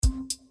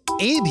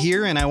Abe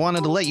here, and I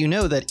wanted to let you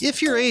know that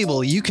if you're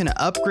able, you can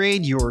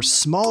upgrade your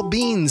small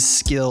beans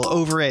skill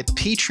over at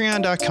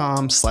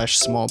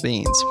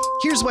patreon.com/smallbeans.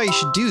 Here's why you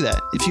should do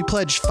that. If you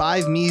pledge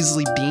 5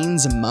 measly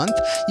beans a month,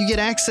 you get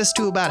access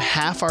to about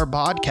half our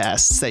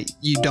podcasts that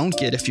you don't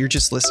get if you're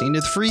just listening to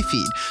the free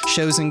feed.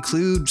 Shows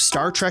include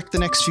Star Trek: The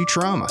Next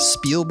Futurama,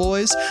 Spiel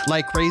Boys,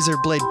 Like Razor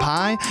Blade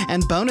Pie,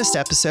 and bonus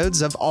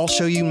episodes of I'll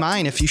Show You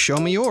Mine If You Show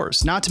Me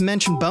Yours. Not to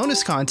mention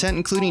bonus content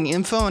including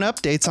info and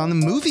updates on the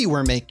movie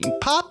we're making,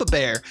 Papa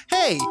Bear.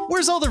 Hey,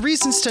 where's all the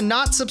reasons to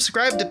not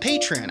subscribe to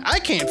Patreon? I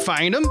can't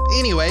find them.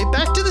 Anyway,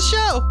 back to the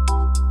show.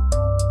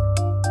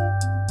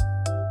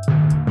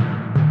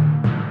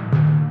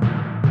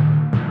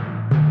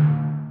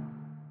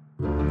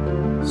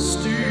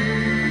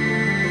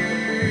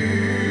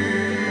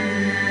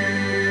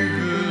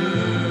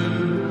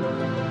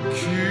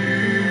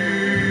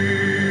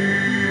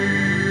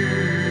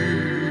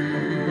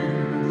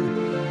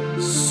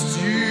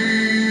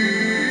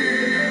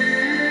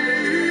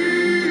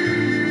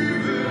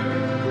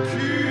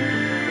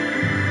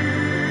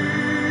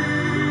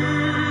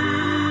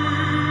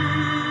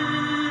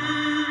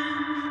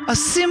 A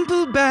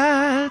simple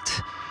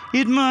bat,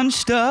 it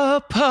munched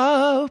a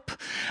pup.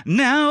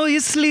 Now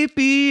he's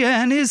sleepy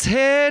and his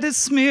head is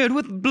smeared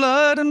with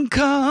blood and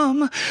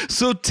cum.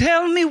 So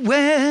tell me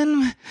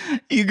when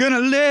you're gonna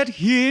let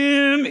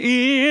him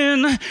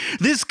in.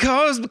 This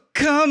car's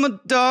become a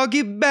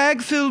doggy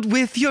bag filled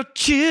with your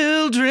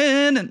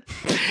children. And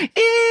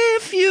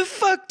if you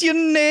fucked your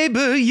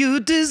neighbor, you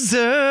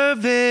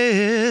deserve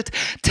it.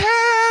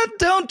 Tad,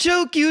 don't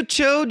joke, you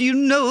chode, you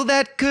know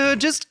that could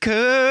just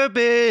curb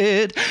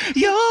it.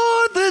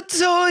 You're the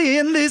toy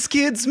in this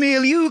kid's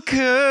meal, you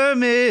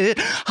Kermit.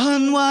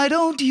 Hun, why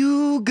don't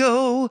you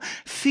go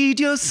feed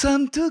your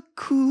son to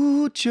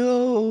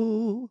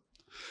Cujo?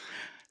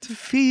 To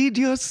feed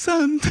your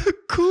son to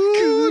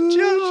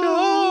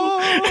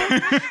Cujo.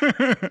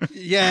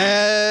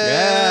 Yes.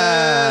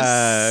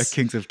 Yeah.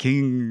 Kings of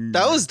Kings.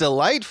 That was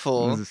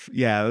delightful. It was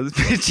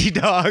pitchy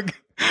dog.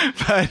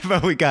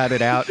 But we got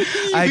it out.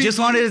 I just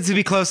wanted it to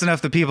be close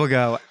enough that people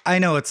go, I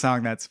know what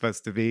song that's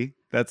supposed to be.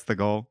 That's the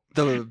goal.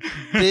 The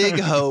big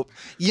hope.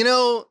 You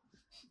know,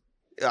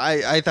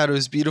 I thought it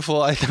was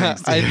beautiful. I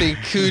think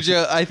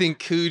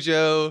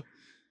Cujo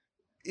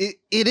it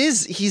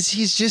is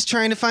he's just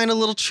trying to find a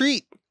little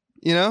treat,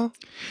 you know?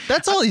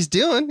 That's all he's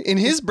doing in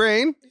his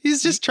brain.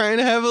 He's just trying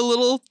to have a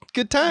little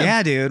good time.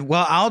 Yeah, dude.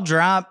 Well, I'll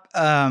drop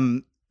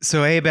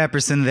so Abe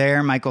Epperson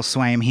there, Michael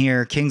Swaim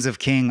here, Kings of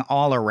King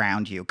all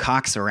around you,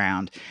 Cox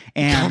around.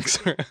 And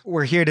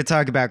we're here to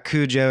talk about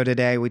Cujo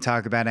today. We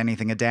talk about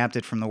anything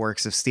adapted from the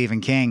works of Stephen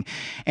King.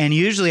 And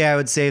usually I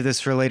would save this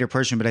for a later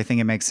portion, but I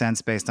think it makes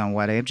sense based on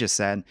what Abe just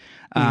said.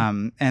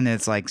 And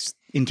it's like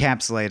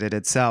encapsulated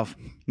itself.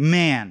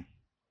 Man,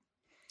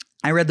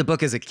 I read the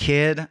book as a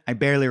kid. I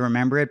barely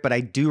remember it, but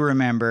I do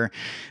remember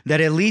that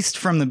at least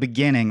from the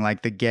beginning,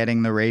 like the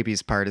getting the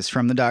rabies part is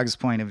from the dog's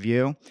point of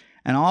view.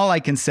 And all I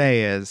can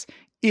say is,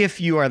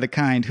 if you are the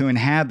kind who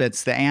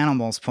inhabits the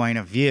animal's point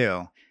of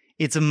view,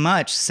 it's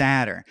much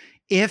sadder.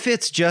 If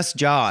it's just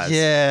Jaws,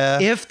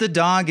 if the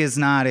dog is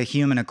not a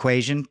human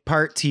equation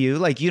part to you,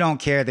 like you don't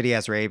care that he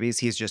has rabies,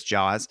 he's just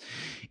Jaws.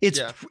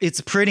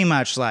 It's pretty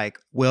much like,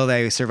 will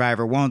they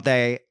survive or won't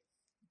they?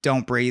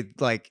 Don't breathe,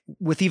 like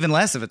with even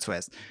less of a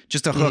twist,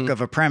 just a hook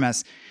of a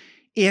premise.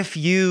 If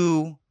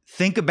you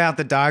think about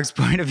the dog's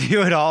point of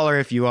view at all, or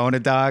if you own a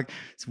dog,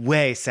 it's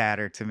way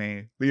sadder to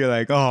me. You're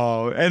like,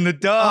 oh, and the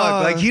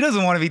dog, like he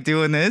doesn't want to be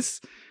doing this.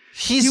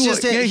 He wants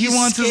scared his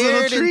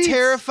little treats. And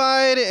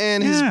terrified,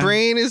 and his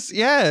brain is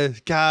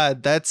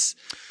God. That's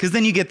because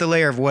then you get the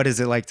layer of what is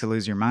it like to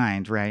lose your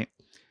mind, right?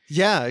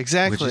 Yeah,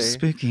 exactly. Which is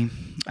spooky.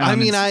 I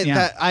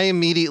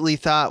immediately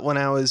thought when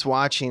I was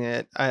watching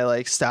it, I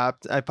like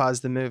stopped, I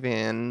paused the movie,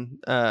 and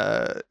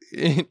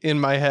in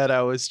my head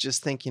I was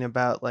just thinking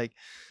about like,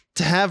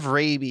 to have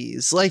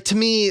rabies, like to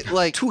me,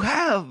 like to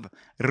have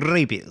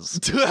rabies,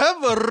 to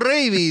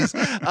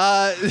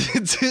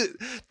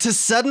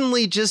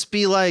suddenly just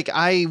be like,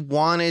 I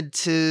want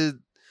to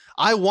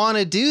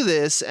do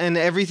this, and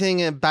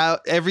everything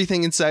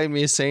inside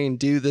me is saying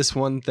do this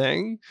one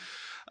thing.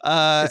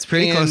 It's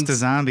pretty close to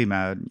zombie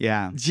mode.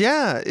 Yeah.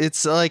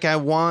 It's like I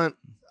want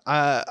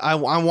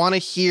to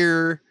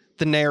hear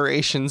the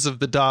narrations of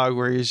the dog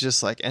where he's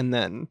just like, and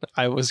then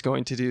I was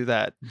going to do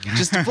that.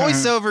 Just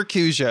voiceover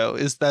Cujo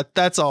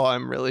that's all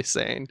I'm really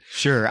saying.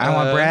 Sure. I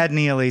want Brad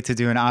Neely to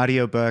do an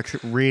audiobook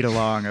read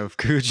along of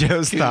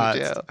Cujo's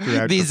thoughts.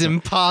 These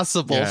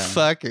impossible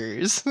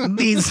fuckers.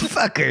 These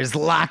fuckers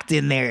locked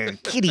in their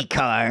kitty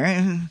car.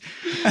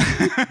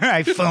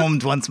 I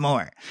foamed once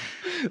more.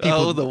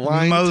 The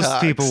wine Most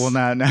talks. people will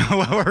not know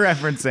what we're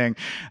referencing.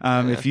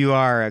 If you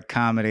are a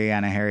comedy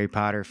and a Harry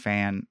Potter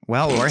fan,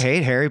 or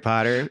hate Harry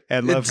Potter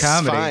and love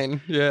comedy,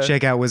 fine. Yeah.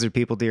 Check out Wizard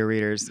People, dear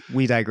readers.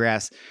 We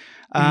digress.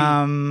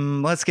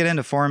 Let's get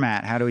into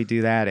format. How do we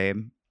do that,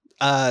 Abe?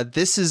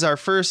 This is our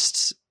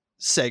first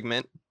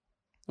segment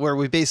where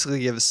we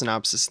basically give a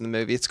synopsis of the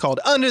movie. It's called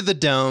Under the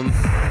Dome.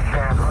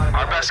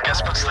 Our best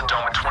guess puts the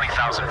dome at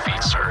 20,000 10,000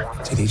 feet, sir.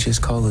 Did he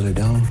just call it a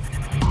dome?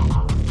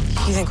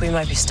 You think we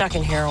might be stuck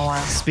in here a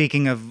while?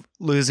 Speaking of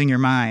losing your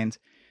mind,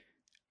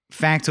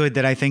 factoid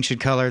that I think should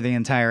color the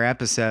entire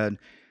episode.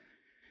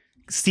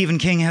 Stephen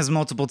King has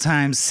multiple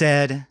times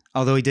said,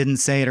 although he didn't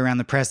say it around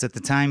the press at the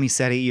time, he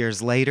said it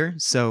years later.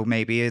 So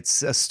maybe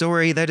it's a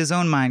story that his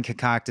own mind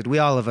concocted. We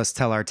all of us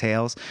tell our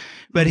tales.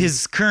 But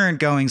his current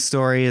going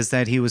story is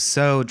that he was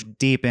so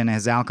deep in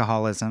his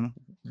alcoholism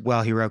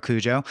while he wrote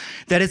Cujo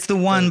that it's the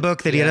one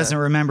book that he doesn't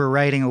remember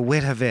writing a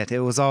whit of it.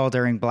 It was all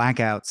during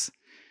blackouts.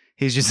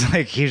 He's just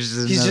like,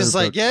 he's just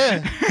like,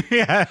 yeah,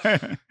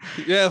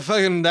 yeah,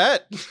 fucking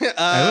that.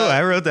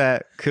 I wrote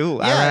that. Cool.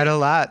 Yeah. I read a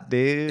lot,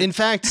 dude. In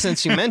fact,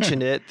 since you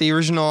mentioned it, the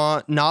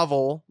original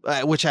novel,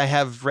 which I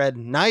have read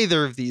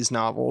neither of these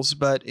novels,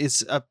 but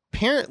it's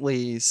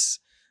apparently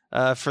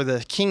for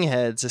the King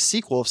Heads, a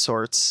sequel of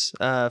sorts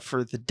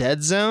for the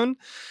Dead Zone.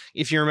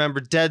 If you remember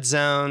Dead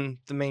Zone,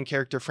 the main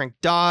character, Frank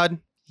Dodd,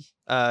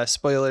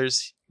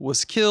 spoilers,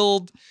 was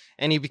killed.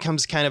 And he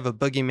becomes kind of a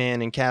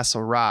boogeyman in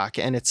Castle Rock.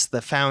 And it's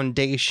the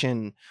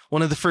foundation,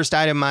 one of the first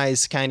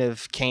itemized kind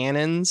of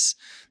canons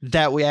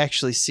that we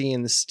actually see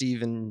in the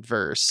Stephen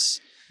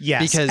verse.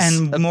 Yes. Because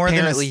and more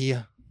than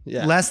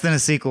less than a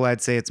sequel,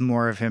 I'd say it's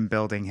more of him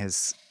building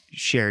his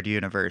shared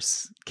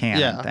universe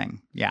canon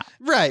thing. Yeah.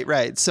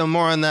 Right. So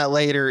more on that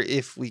later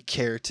if we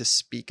care to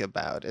speak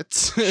about it.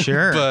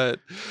 Sure.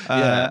 But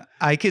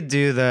I could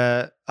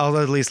I'll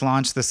at least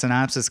launch the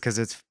synopsis because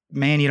it's,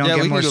 man, you don't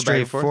get more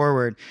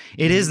straightforward.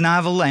 It is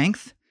novel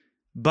length,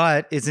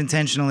 but it's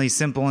intentionally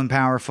simple and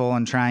powerful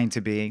and trying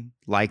to be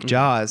like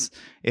Jaws,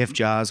 if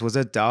Jaws was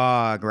a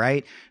dog,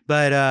 right?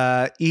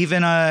 But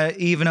even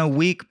a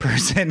weak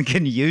person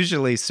can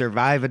usually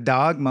survive a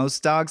dog,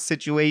 most dog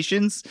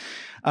situations.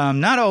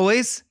 Not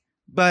always,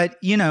 but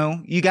you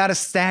got to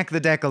stack the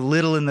deck a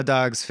little in the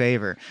dog's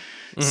favor.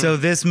 Mm-hmm. So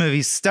this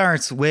movie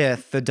starts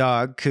with the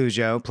dog,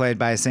 Cujo, played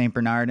by a St.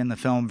 Bernard in the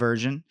film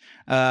version.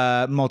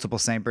 Multiple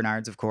St.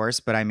 Bernards, of course,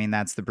 but I mean,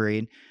 that's the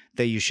breed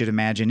that you should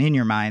imagine in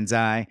your mind's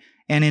eye.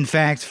 And in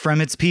fact,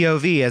 from its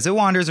POV, as it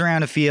wanders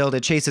around a field,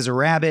 it chases a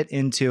rabbit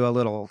into a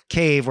little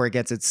cave where it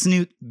gets its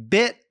snoot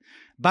bit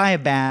by a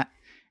bat,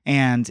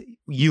 and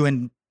you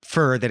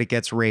infer that it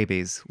gets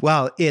rabies.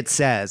 Well, it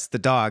says, the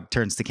dog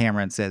turns to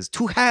camera and says,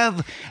 to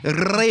have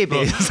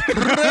rabies.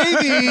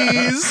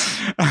 Rabies!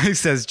 He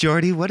says,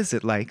 Jordy, what is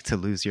it like to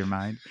lose your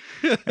mind?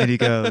 And you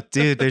go,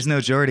 dude, there's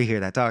no Jordy here.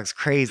 That dog's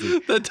crazy.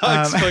 That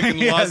dog's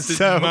fucking lost his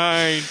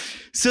mind.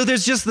 So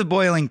there's just the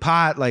boiling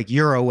pot, like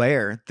you're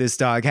aware this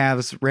dog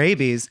has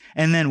rabies,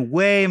 and then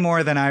way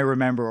more than I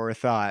remember or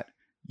thought.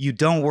 You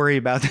don't worry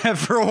about that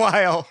for a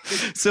while.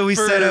 So we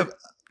set up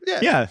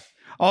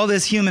all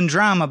this human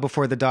drama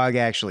before the dog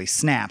actually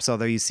snaps,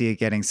 although you see it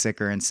getting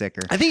sicker and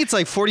sicker. I think it's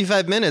like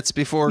 45 minutes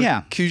before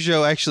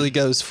Cujo actually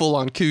goes full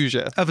on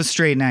Cujo. Of a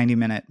straight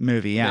 90-minute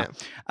movie,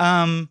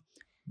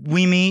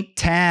 we meet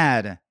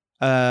Tad.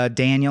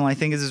 Daniel, I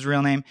think is his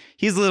real name.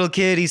 He's a little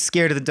kid. He's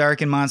scared of the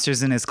dark and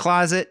monsters in his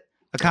closet.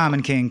 A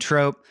common King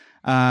trope.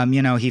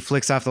 He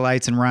flicks off the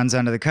lights and runs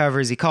under the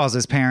covers. He calls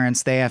his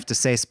parents. They have to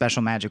say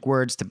special magic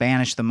words to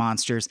banish the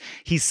monsters.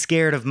 He's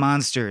scared of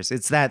monsters.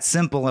 It's that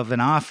simple of an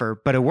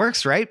offer, but it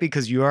works, right?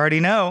 Because you already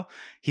know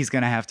he's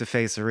going to have to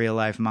face a real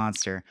life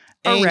monster.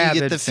 And you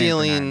get the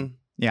feeling...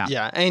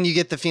 Yeah. And you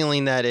get the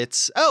feeling that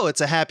it's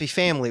a happy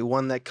family,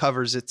 one that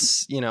covers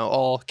its,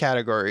 all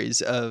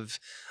categories of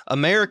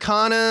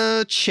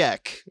Americana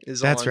check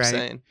is all I'm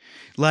saying.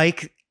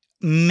 Like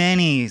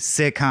many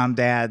sitcom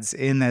dads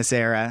in this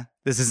era,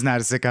 this is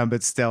not a sitcom,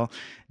 but still,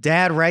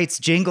 dad writes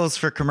jingles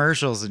for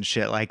commercials and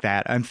shit like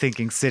that. I'm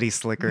thinking City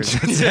Slickers,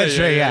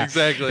 etc. Yeah,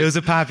 exactly. It was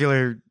a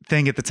popular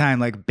thing at the time,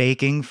 like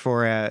baking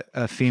for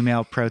a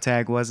female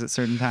protag was at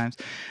certain times.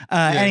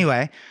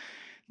 Anyway,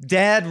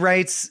 dad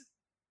writes...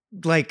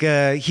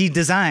 he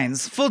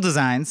designs full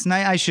designs. And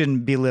I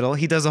shouldn't belittle.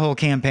 He does a whole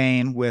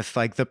campaign with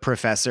like the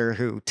professor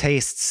who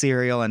tastes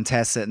cereal and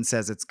tests it and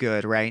says it's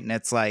good, right? And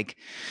it's like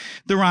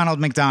the Ronald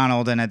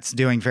McDonald, and it's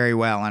doing very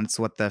well. And it's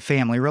what the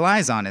family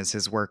relies on is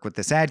his work with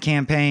this ad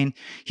campaign.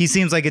 He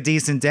seems like a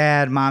decent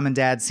dad. Mom and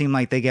dad seem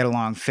like they get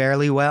along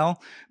fairly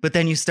well. But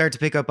then you start to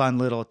pick up on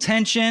little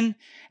tension,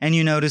 and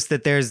you notice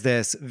that there's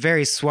this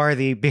very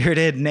swarthy,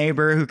 bearded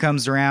neighbor who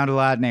comes around a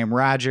lot named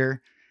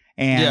Roger.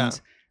 And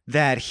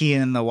that he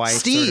and the wife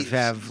sort of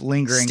have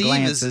lingering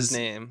glances. Steve is his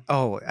name.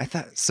 Oh,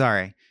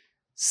 Sorry.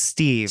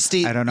 Steve.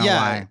 I don't know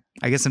why.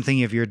 I guess I'm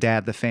thinking of your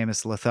dad, the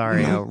famous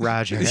Lothario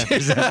Roger.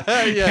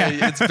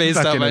 It's based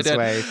on my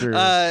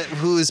dad.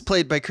 Who is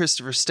played by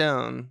Christopher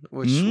Stone,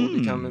 which will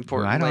become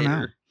important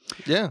later.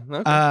 Know.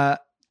 Yeah.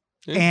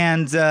 Okay.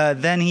 And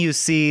then you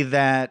see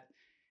that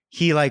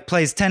he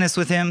plays tennis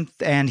with him,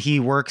 and he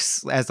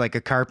works as a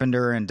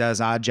carpenter and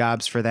does odd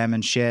jobs for them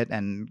and shit,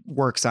 and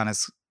works on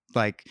his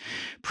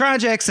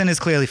projects, and is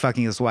clearly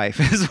fucking his wife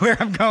is where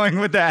I'm going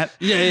with that.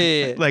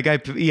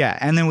 Yeah.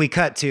 And then we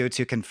cut to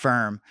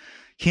confirm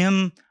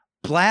him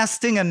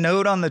blasting a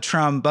note on the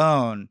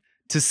trombone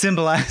to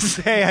symbolize,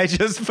 hey, I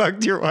just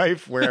fucked your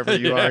wife wherever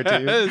you are,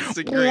 dude.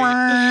 It's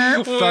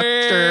great.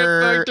 Fucked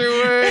her.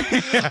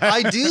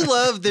 I do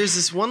love, there's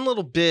this one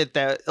little bit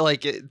that,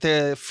 like,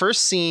 the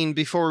first scene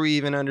before we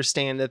even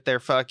understand that they're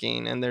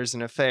fucking and there's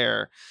an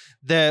affair,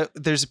 that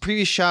there's a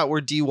previous shot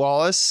where Dee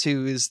Wallace,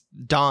 who is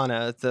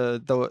Donna,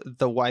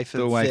 the wife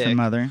of Vic, and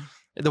mother.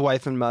 The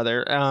wife and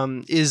mother,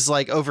 is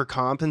like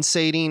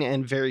overcompensating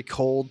and very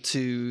cold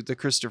to the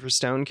Christopher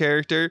Stone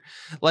character.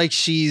 Like,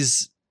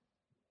 she's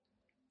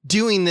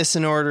doing this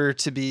in order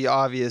to be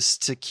obvious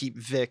to keep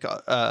Vic,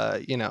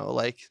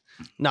 like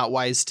not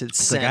wise to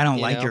scent. Like, I don't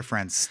like your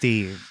friend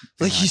Steve.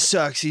 Like, he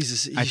sucks.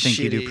 He's I think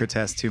shitty. you do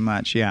protest too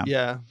much. Yeah.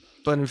 Yeah.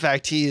 But in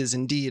fact, he is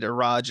indeed a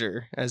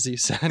Roger, as you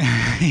said.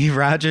 He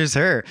Rogers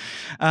her.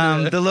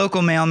 The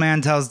local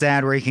mailman tells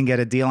Dad where he can get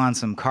a deal on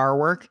some car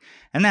work.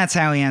 And that's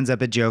how he ends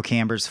up at Joe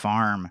Camber's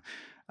farm,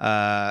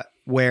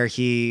 where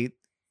he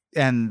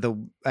and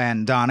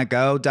Donna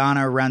go.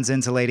 Donna runs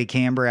into Lady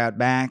Camber out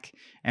back,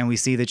 and we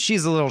see that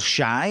she's a little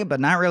shy, but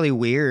not really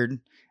weird.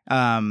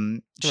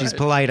 She's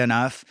polite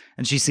enough,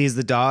 and she sees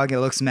the dog. It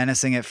looks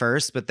menacing at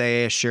first, but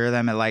they assure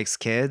them it likes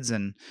kids,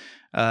 and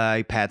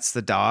he pets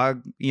the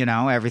dog.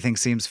 Everything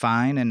seems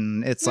fine,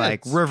 and it's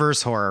like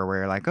reverse horror where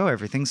you're like, oh,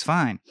 everything's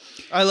fine.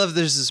 I love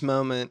there's this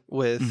moment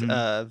with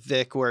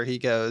Vic where he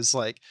goes,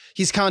 like,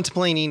 he's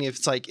contemplating if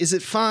it's like, is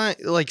it fine,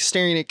 like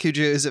staring at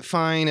Cujo, is it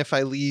fine if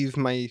I leave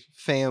my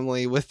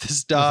family with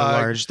this dog? With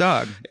a large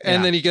dog.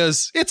 And then he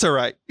goes, it's all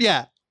right.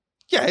 Yeah,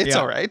 it's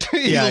all right.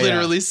 He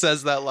literally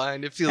says that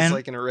line. It feels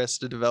like an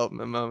Arrested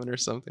Development moment or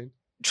something.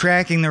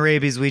 Tracking the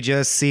rabies, we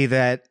just see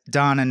that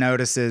Donna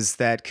notices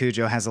that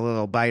Cujo has a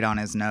little bite on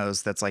his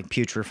nose that's like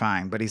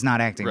putrefying, but he's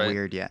not acting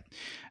weird yet.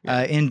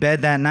 In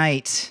bed that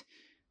night,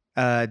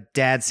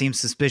 Dad seems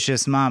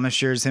suspicious. Mom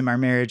assures him our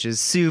marriage is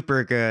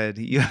super good.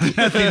 You have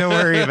nothing to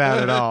worry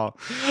about at all.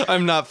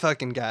 I'm not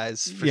fucking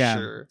guys, for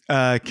sure.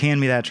 Can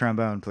me that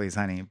trombone, please,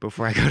 honey.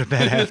 Before I go to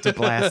bed, I have to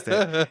blast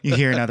it. You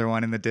hear another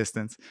one in the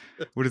distance.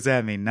 What does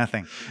that mean?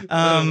 Nothing.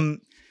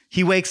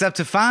 He wakes up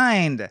to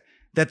find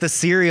that the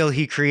cereal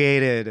he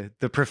created,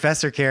 the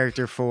professor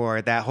character for,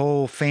 that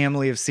whole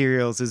family of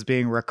cereals is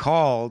being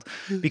recalled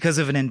because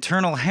of an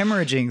internal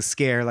hemorrhaging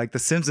scare, like the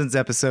Simpsons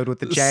episode with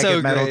the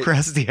jagged metal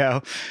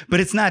Crustio.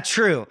 But it's not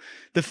true.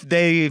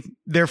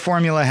 Their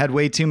formula had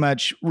way too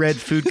much red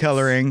food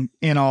coloring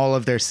in all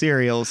of their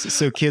cereals,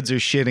 so kids are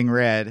shitting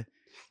red.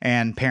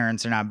 And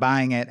parents are not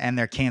buying it, and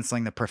they're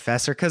canceling the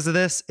professor because of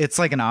this. It's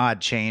like an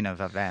odd chain of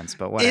events,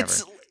 but whatever.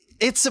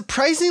 It's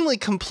surprisingly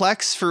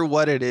complex for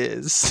what it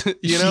is.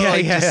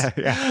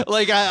 Yeah.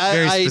 Like,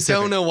 I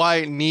don't know why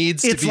it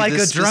needs to be this specific.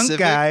 It's like a drunk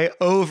guy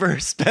over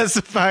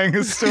specifying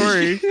a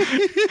story.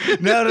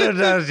 No,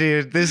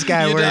 dude. This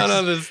guy works. You don't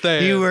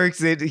understand. He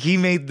works it. He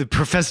made the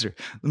professor.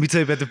 Let me tell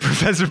you about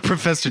the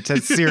professor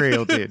test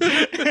cereal, dude.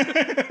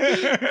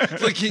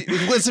 Like, he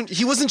wasn't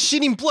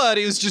shitting blood.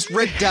 It was just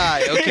red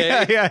dye.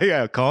 Okay.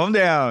 Yeah. Calm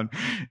down.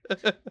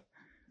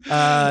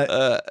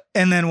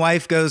 And then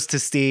wife goes to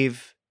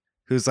Steve,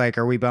 who's like,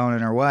 are we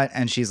boning or what?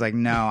 And she's like,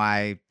 no,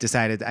 I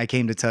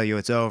came to tell you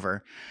it's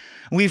over.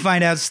 We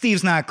find out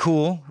Steve's not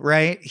cool,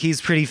 right? He's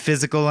pretty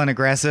physical and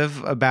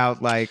aggressive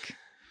about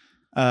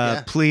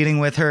pleading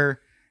with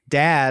her.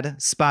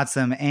 Dad spots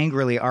them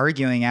angrily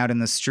arguing out in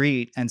the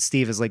street, and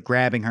Steve is like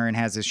grabbing her and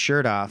has his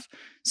shirt off.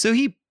 So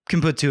he can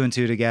put two and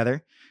two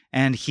together.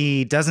 And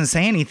he doesn't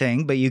say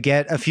anything, but you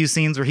get a few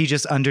scenes where he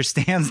just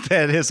understands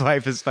that his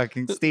wife is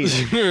fucking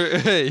Steve.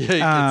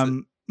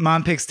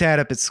 Mom picks Tad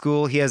up at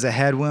school. He has a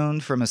head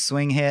wound from a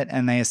swing hit,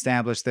 and they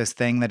establish this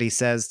thing that he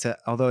says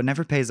although it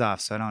never pays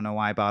off, so I don't know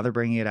why I bother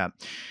bringing it up.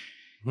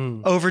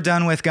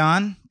 Overdone with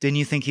gone. Didn't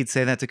you think he'd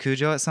say that to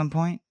Cujo at some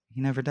point?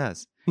 He never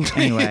does.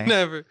 Anyway.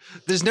 Never.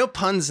 There's no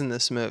puns in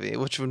this movie,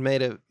 which would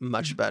made it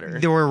much better.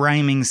 There were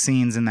rhyming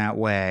scenes in that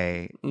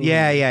way.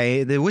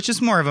 Yeah, which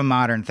is more of a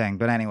modern thing,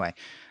 but anyway.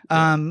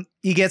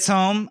 He gets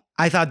home.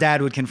 I thought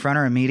Dad would confront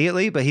her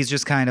immediately, but he's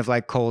just kind of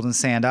like cold and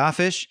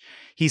standoffish.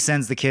 He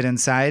sends the kid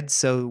inside,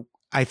 so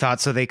I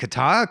thought so they could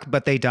talk,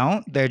 but they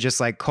don't. They're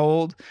just like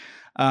cold.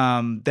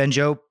 Then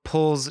Joe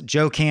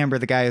Camber,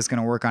 the guy who's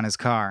going to work on his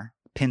car,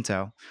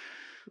 Pinto,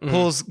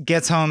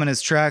 gets home in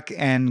his truck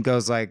and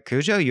goes like,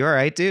 Cujo, you all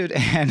right, dude?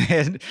 And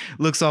it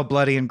looks all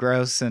bloody and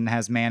gross and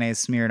has mayonnaise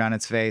smeared on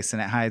its face,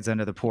 and it hides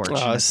under the porch.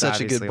 Oh, it's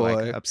such a good boy.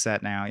 Like,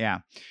 upset now. Yeah.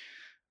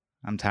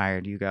 I'm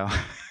tired. You go.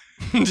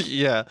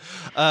 Yeah.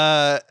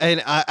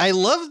 And I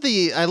love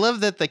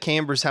that the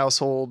Camber's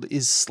household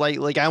is slightly,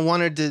 like, I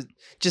wanted to,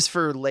 just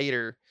for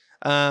later,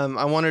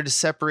 I wanted to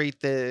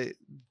separate the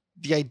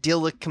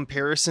idyllic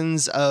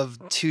comparisons of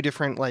two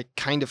different, like,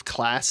 kind of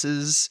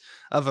classes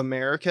of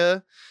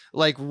America,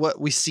 like what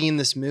we see in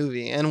this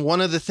movie. And one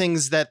of the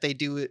things that they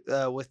do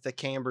with the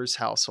Camber's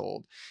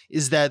household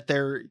is that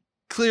they're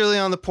clearly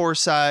on the poor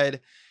side.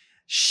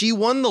 She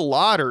won the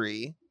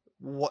lottery.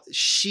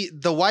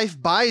 The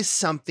wife buys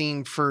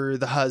something for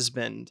the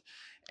husband,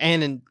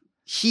 and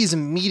he's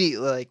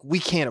immediately like, we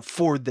can't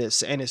afford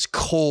this, and it's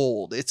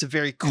cold. It's a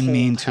very cold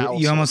mean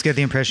house. You almost get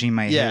the impression he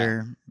might hit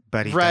her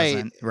but he right.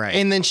 doesn't. Right.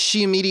 And then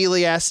she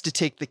immediately asks to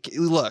take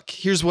look,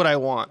 here's what I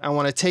want. I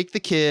want to take the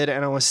kid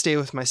and I want to stay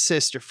with my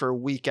sister for a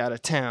week out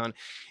of town.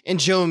 And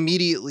Joe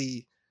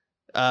immediately,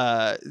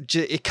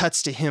 it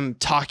cuts to him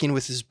talking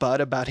with his bud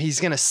about he's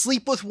going to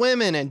sleep with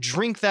women and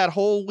drink that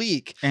whole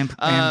week. And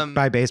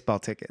buy baseball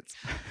tickets.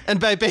 And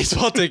buy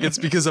baseball tickets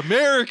because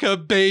America,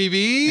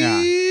 baby.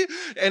 Yeah.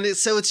 And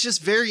so it's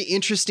just very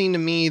interesting to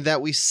me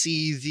that we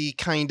see the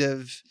kind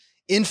of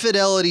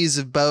infidelities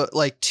of both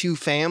like two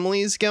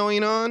families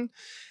going on.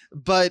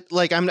 But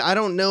like, I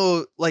don't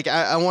know, like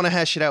I want to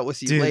hash it out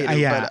with you later.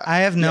 Yeah, but, I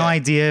have no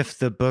idea if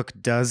the book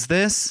does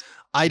this.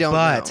 I don't know.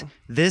 But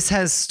this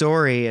has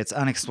story, it's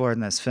unexplored in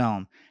this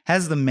film,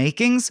 has the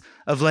makings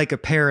of like a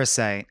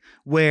Parasite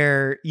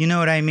where, you know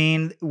what I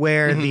mean?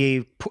 Where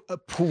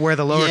where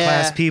the lower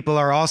class people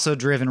are also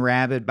driven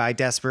rabid by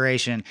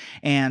desperation.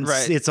 And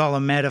it's all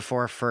a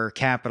metaphor for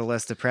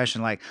capitalist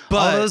oppression. Like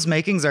all those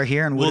makings are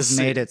here and would have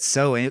made it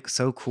so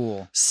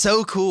cool.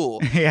 So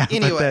cool. Yeah.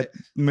 Anyway, but that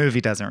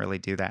movie doesn't really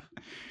do that.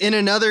 In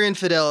another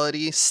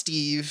infidelity,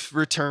 Steve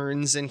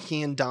returns and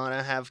he and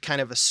Donna have kind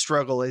of a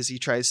struggle as he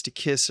tries to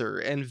kiss her.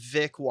 And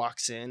Vic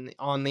walks in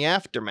on the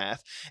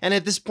aftermath. And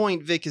at this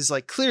point, Vic is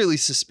like clearly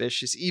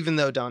suspicious, even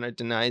though Donna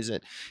denies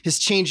it. His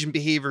change in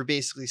behavior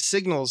basically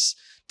signals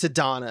to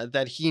Donna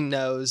that he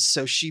knows.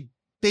 So she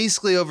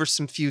basically, over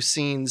some few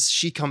scenes,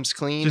 she comes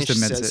clean. Just and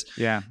she admits says, it.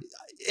 Yeah.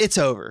 It's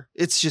over.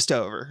 It's just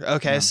over.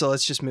 Okay, so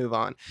let's just move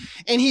on.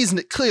 And he's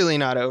clearly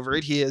not over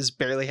it. He has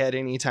barely had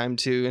any time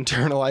to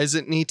internalize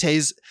it. And he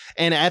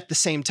and at the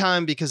same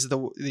time, because of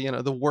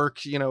the work,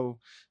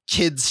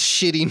 kids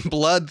shitting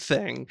blood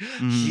thing,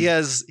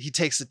 he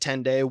takes a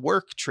 10-day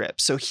work trip.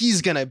 So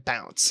he's gonna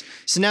bounce.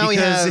 So now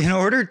in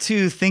order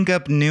to think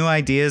up new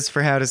ideas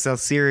for how to sell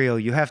cereal,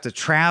 you have to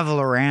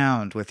travel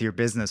around with your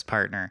business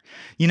partner.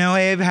 You know,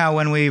 Abe, how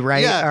when we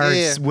write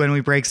when we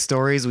break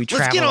stories, we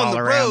travel all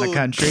around the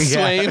country.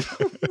 Swain.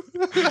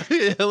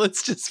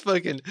 Let's just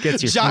fucking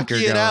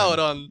jockey it out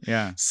on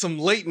some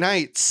late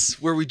nights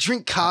where we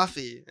drink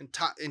coffee and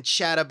talk and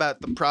chat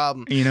about the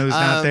problem. You know who's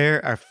not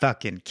there? Our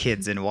fucking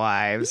kids and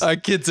wives. Our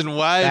kids and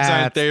wives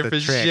aren't there for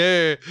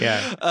sure.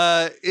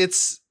 Yeah.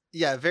 It's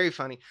very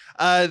funny.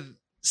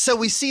 So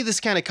we see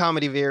this kind of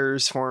comedy of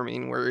errors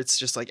forming where it's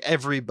just like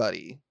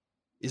everybody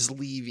is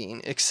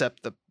leaving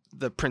except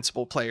the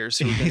principal players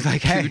who are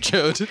like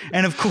Cujo'd.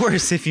 And of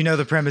course, if you know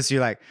the premise,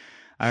 you're like,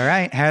 all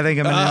right, how are they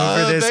going to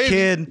maneuver this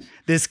kid?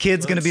 This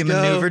kid's going to be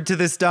maneuvered to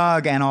this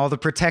dog, and all the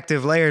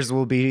protective layers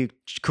will be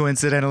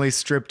coincidentally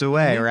stripped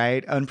away,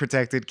 right?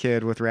 Unprotected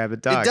kid with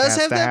rabid dog. It does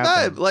have that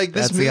vibe. Like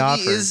this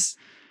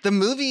the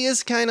movie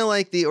is kind of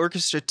like the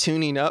orchestra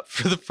tuning up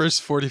for the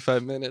first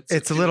 45 minutes.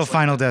 It's a little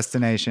Final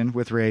Destination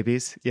with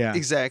rabies. Yeah,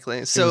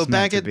 exactly. So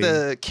back at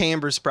the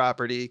Cambers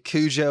property,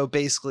 Cujo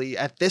basically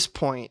at this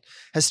point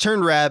has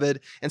turned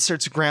rabid and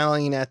starts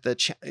growling at the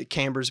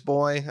Cambers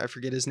boy. I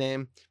forget his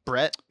name.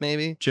 Brett,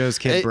 maybe? Joe's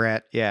kid,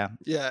 Brett. Yeah.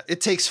 Yeah.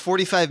 It takes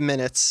 45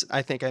 minutes,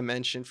 I think I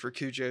mentioned, for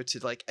Cujo to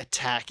like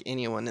attack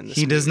anyone in this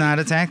movie. He does not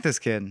attack this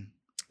kid.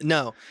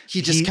 No,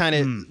 he just kind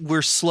of,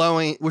 we're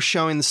showing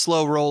the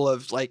slow roll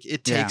of like,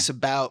 it takes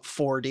about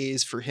 4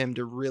 days for him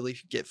to really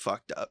get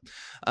fucked up.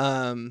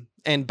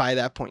 And by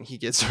that point he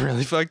gets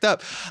really fucked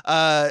up.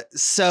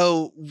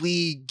 So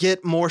we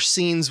get more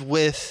scenes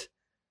with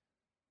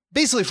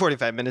basically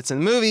 45 minutes in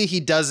the movie. He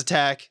does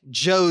attack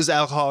Joe's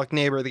alcoholic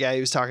neighbor, the guy he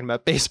was talking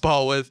about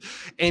baseball with,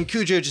 and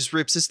Cujo just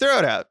rips his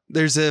throat out.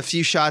 There's a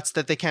few shots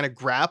that they kind of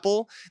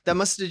grapple. That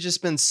must have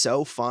just been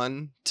so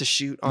fun to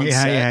shoot on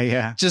set.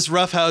 Yeah. Just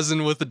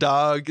roughhousing with the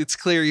dog. It's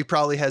clear he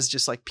probably has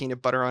just like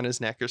peanut butter on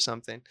his neck or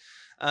something.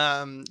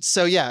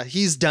 So yeah,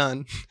 he's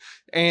done.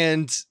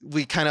 And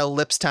we kind of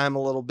ellipse time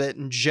a little bit,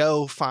 and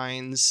Joe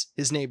finds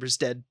his neighbor's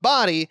dead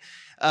body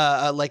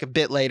like a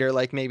bit later,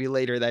 like maybe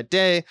later that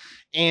day.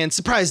 And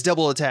surprise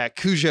double attack.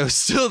 Cujo's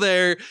still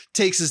there,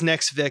 takes his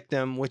next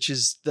victim, which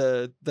is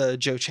the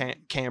Joe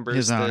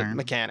Cambers, the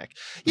mechanic.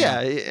 Yeah.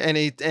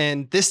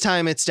 And this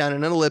time it's done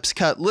in an ellipse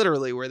cut,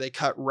 literally, where they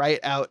cut right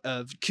out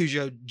of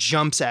Cujo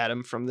jumps at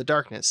him from the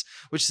darkness,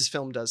 which this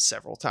film does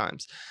several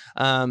times.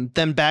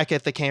 Then back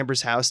at the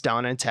Cambers house,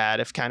 Donna and Tad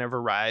have kind of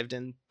arrived,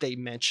 and they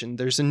mentioned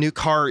there's a new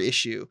car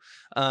issue.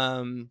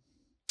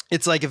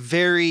 It's like a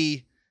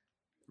very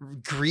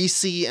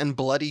greasy and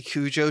bloody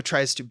Cujo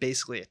tries to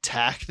basically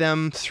attack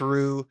them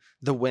through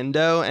the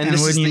window. And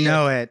when you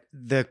know it,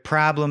 the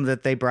problem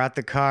that they brought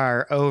the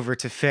car over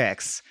to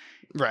fix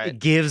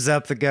gives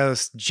up the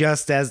ghost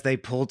just as they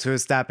pull to a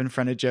stop in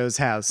front of Joe's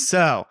house.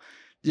 So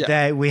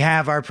that we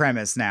have our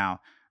premise now.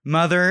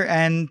 Mother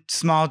and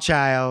small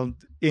child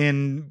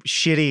in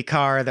shitty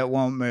car that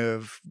won't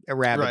move, a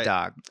rabid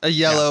dog. A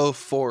yellow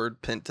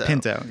Ford Pinto.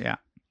 Yeah.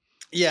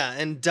 Yeah,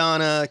 and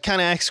Donna kind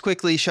of acts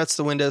quickly, shuts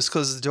the windows,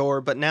 closes the door,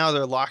 but now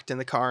they're locked in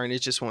the car and it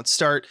just won't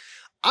start.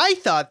 I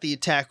thought the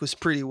attack was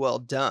pretty well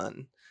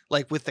done.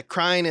 like with the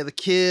crying of the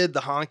kid,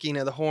 the honking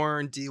of the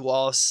horn, D.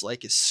 Wallace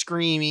like is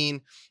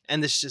screaming,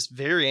 and this just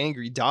very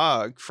angry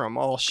dog from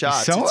all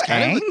shots. So it's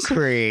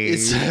angry.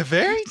 It's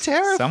very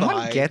terrifying.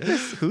 Someone get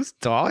this. Whose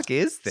dog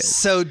is this?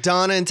 So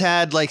Donna and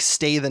Tad like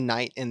stay the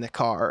night in the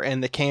car,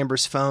 and the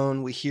Camber's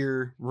phone we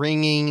hear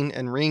ringing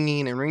and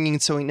ringing and ringing.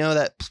 So we know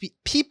that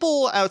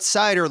people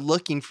outside are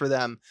looking for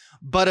them,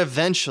 but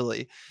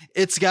eventually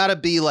it's got to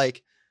be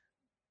like,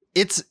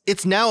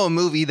 it's now a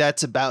movie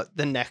that's about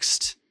the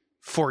next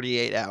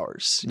 48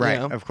 hours. Right.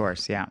 You know? Of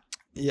course. Yeah.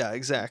 Yeah,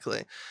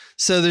 exactly.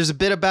 So there's a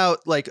bit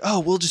about like,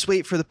 oh, we'll just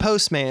wait for the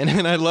postman.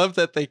 And I love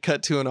that they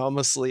cut to an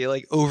almost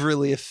like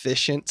overly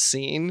efficient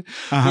scene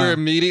where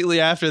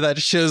immediately after that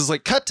it shows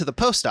like cut to the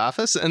post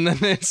office. And then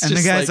it's and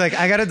just the guy's like,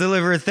 I got to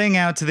deliver a thing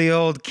out to the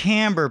old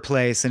Camber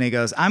place. And he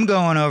goes, I'm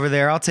going over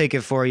there. I'll take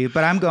it for you.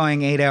 But I'm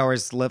going 8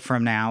 hours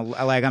from now.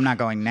 Like, I'm not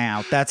going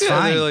now. That's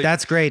fine. Like,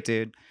 that's great,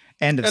 dude.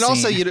 End of and scene.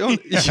 also you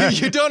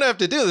don't have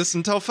to do this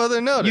until further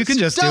notice. You can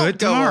just do it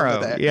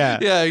tomorrow.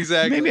 Yeah,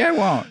 exactly. Maybe I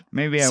won't.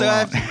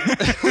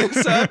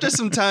 So after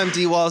some time,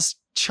 D. Wallace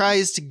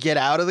tries to get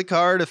out of the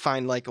car to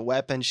find like a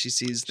weapon. She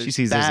sees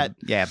bat.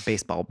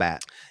 Baseball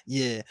bat.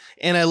 Yeah.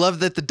 And I love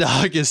that the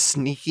dog is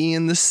sneaky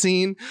in this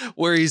scene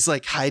where he's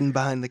like hiding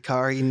behind the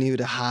car. He knew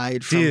to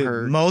hide from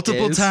her.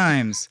 Multiple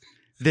times.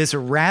 This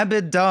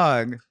rabid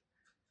dog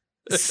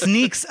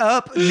sneaks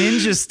up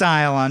ninja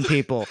style on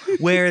people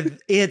where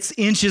it's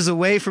inches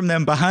away from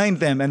them, behind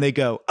them, and they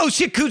go, oh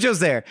shit, Cujo's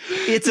there.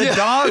 It's a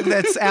dog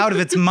that's out of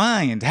its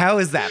mind. How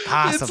is that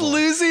possible?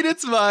 It's losing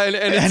its mind,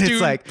 and it's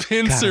doing like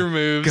pincer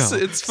moves.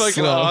 It's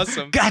fucking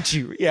awesome. Got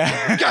you.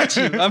 Yeah. Got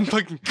you. I'm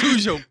fucking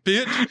Cujo,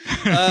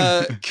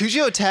 bitch.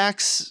 Cujo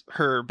attacks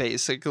her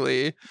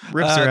basically.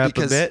 Rips her up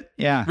a bit.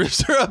 Yeah.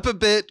 Rips her up a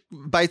bit,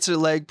 bites her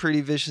leg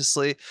pretty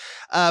viciously.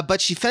 But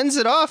she fends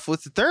it off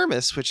with the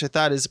thermos, which I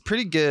thought is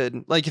pretty good.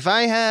 Like if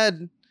I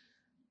had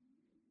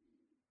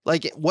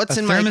like what's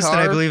in my car, thermos that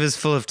I believe is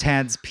full of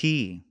Tad's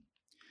pee.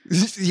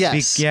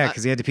 Yes.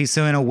 Because he had to pee.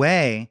 So in a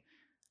way,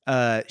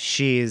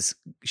 she's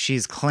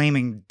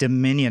claiming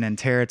dominion and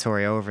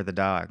territory over the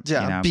dog.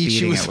 Yeah, beat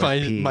you with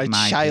my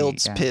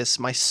child's piss,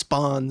 my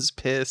spawn's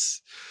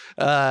piss.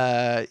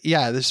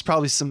 There's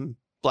probably some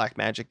black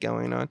magic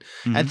going on.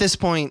 Mm-hmm. At this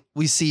point,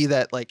 we see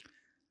that like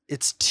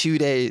it's 2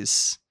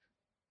 days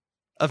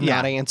of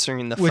not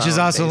answering the phone. Which is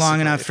also long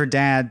enough for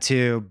Dad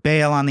to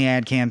bail on the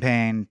ad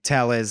campaign,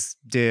 tell his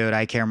dude,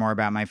 I care more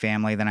about my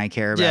family than I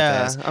care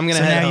about this. I'm gonna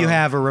so head now home. You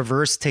have a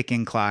reverse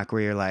ticking clock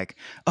where you're like,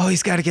 oh,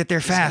 he's got to get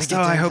there fast.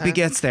 I hope he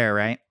gets there,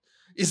 right?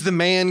 Is the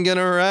man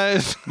gonna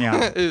arrive?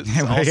 Yeah.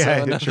 It's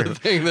also another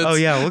thing that's we'll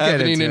get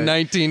happening into in it.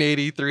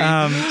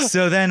 1983.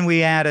 So then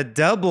we add a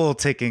double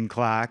ticking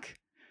clock.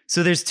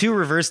 So there's 2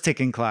 reverse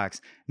ticking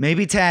clocks.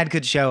 Maybe Tad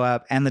could show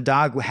up and the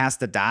dog has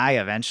to die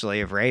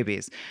eventually of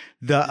rabies.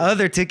 The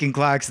other ticking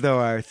clocks, though,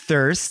 are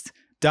thirst,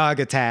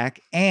 dog attack,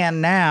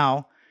 and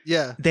now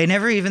they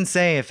never even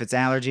say if it's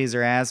allergies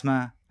or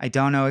asthma. I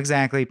don't know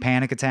exactly.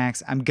 Panic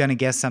attacks. I'm going to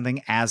guess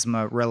something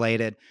asthma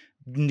related,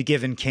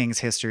 given King's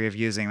history of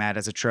using that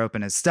as a trope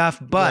in his stuff.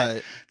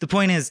 But the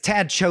point is,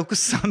 Tad chokes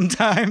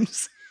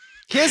sometimes.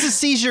 He has a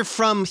seizure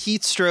from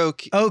heat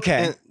stroke.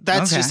 Okay. And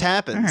that just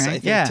happens, I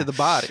think, to the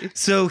body.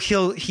 So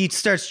he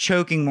starts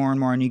choking more and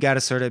more, and you got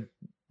to sort of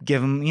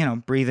give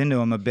him, breathe into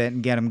him a bit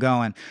and get him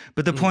going.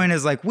 But the point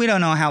is, like, we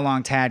don't know how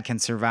long Tad can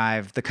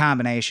survive the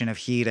combination of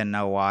heat and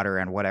no water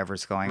and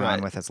whatever's going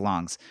on with his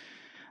lungs.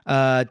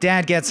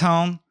 Dad gets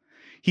home.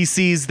 He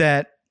sees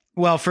that,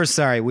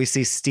 we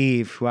see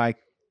Steve, who I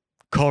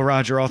call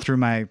Roger all through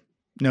my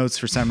notes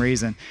for some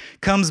reason,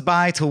 comes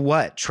by to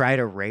what? Try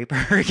to rape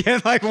her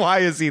again? Like, why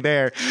is he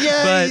there?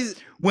 Yeah, but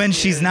when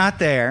she's not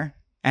there,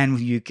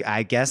 and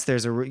I guess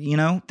there's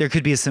there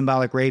could be a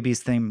symbolic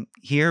rabies theme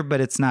here,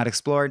 but it's not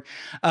explored.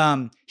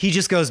 He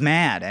just goes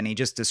mad and he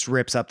just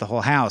rips up the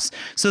whole house.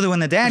 So that when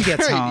the dad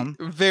gets home,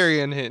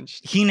 very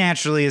unhinged, he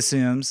naturally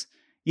assumes,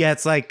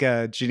 it's like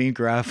Janine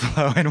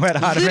Garofalo in Wet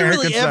Hot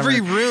American Summer.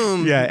 Every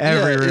room. Yeah,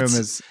 every room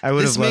is. I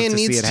would have loved to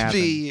see it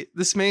happen.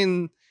 This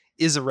man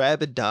is a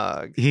rabid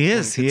dog. He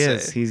is. He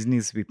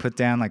needs to be put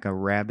down like a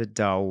rabid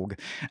dog.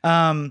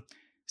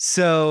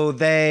 So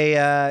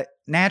they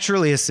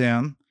naturally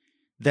assume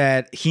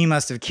that he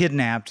must have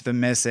kidnapped the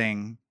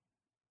missing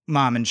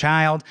mom and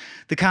child.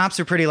 The cops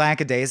are pretty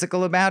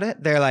lackadaisical about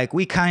it. They're like,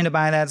 we kind of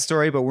buy that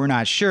story, but we're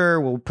not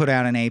sure. We'll put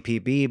out an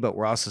APB, but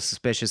we're also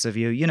suspicious of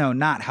you.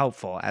 Not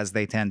helpful, as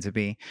they tend to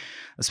be,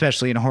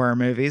 especially in horror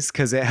movies,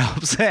 because it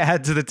helps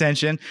add to the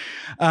tension.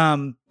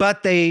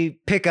 But they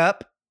pick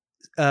up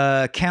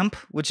Kemp,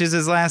 which is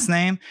his last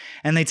name,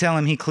 and they tell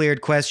him he cleared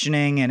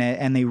questioning,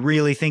 and they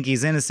really think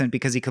he's innocent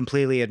because he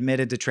completely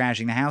admitted to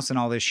trashing the house and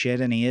all this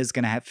shit, and he is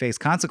going to face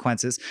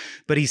consequences.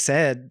 But he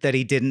said that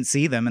he didn't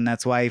see them, and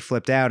that's why he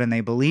flipped out, and they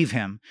believe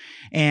him.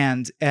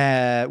 And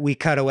we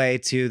cut away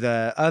to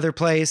the other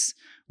place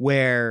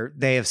where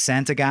they have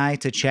sent a guy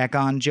to check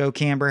on Joe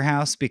Camber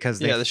house because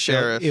the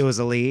sheriff, it was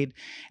a lead,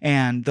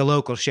 and the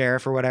local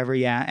sheriff or whatever,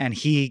 and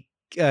he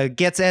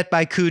gets et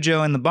by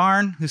Cujo in the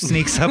barn, who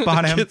sneaks up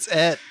on him. Gets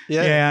et,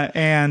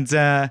 and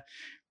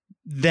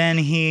then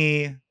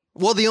he...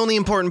 Well, the only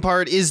important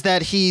part is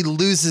that he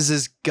loses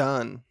his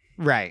gun.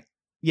 Right.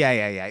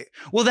 Yeah.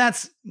 Well,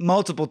 that's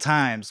multiple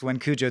times when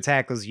Cujo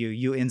tackles you,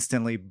 you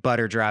instantly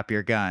butter drop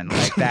your gun.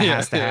 Like that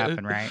has to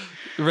happen, right?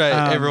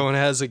 Right. Everyone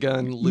has a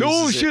gun.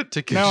 Loses it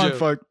to Cujo. Now I'm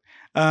fucked.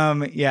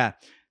 Yeah.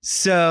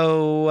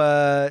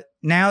 So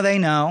now they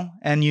know,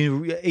 and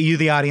you,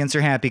 the audience,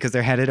 are happy because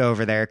they're headed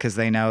over there because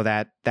they know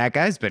that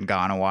guy's been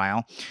gone a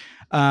while.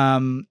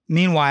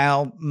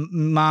 Meanwhile,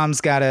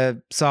 Mom's got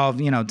to solve,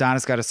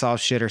 Donna's got to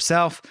solve shit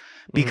herself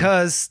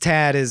because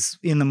Tad is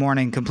in the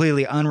morning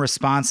completely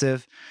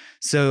unresponsive.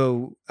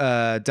 So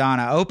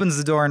Donna opens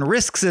the door and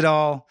risks it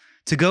all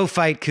to go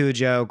fight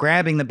Cujo,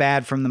 grabbing the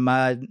bat from the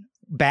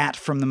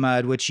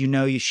mud, which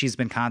she's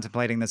been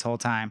contemplating this whole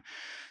time.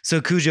 So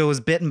Cujo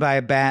was bitten by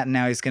a bat, and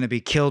now he's going to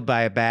be killed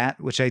by a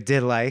bat, which I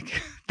did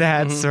like.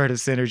 That sort of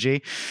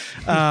synergy.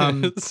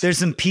 There's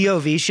some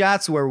POV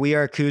shots where we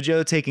are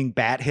Cujo taking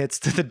bat hits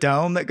to the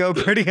dome that go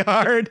pretty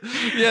hard.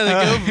 Yeah,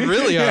 they go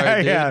really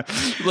hard. Yeah.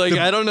 Like,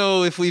 I don't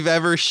know if we've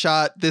ever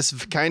shot this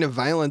kind of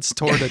violence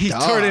toward a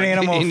dog. Toward an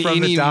animal from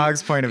the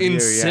dog's point of view. In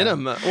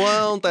cinema.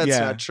 Well, that's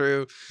not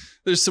true.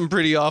 There's some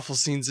pretty awful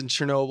scenes in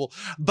Chernobyl,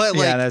 but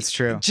like, yeah, that's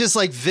true. Just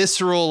like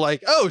visceral,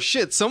 like, oh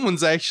shit,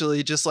 someone's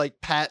actually just like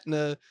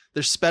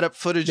there's sped up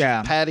footage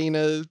of patting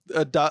a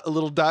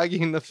little doggy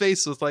in the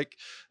face with like,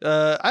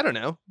 I don't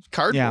know,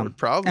 cardboard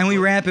probably. And we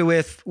wrap it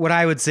with what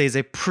I would say is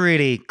a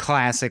pretty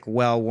classic,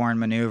 well-worn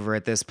maneuver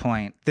at this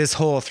point. This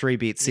whole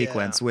 3-beat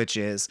sequence, which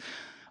is,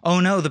 oh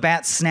no, the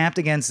bat snapped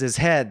against his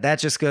head. That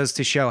just goes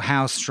to show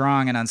how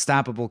strong and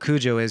unstoppable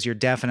Cujo is. You're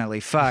definitely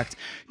fucked.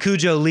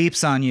 Cujo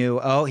leaps on you.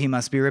 Oh, he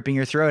must be ripping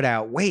your throat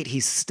out. Wait,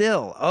 he's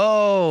still.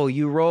 Oh,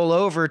 you roll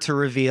over to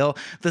reveal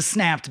the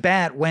snapped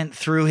bat went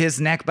through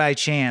his neck by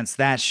chance.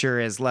 That sure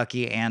is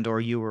lucky, and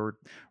or you were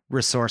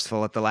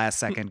resourceful at the last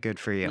second. Good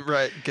for you.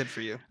 Right, good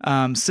for you.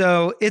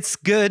 So it's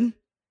good.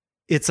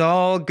 It's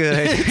all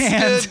good.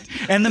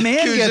 And the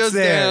man Cujo's gets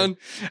there. Down.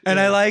 And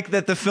I like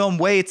that the film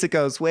waits. It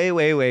goes,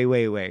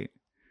 wait.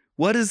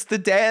 What does the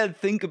dad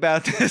think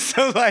about this?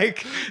 So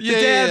like, the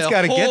dad's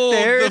got to get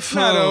there. It's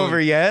not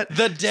over yet.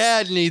 The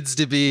dad needs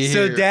to be here.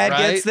 So dad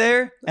right? gets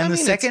there. And the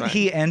second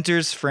he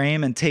enters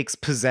frame and takes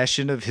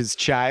possession of his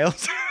child,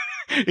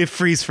 it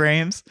freeze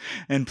frames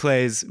and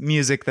plays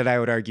music that I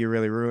would argue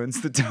really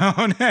ruins the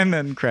tone, and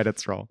then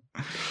credits roll.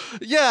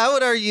 Yeah, I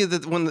would argue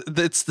that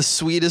it's the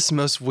sweetest,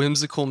 most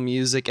whimsical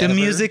music ever. The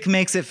music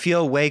makes it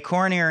feel way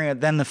cornier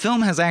than the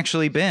film has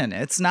actually been.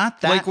 It's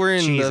not that like we're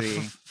in cheesy.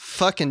 the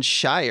fucking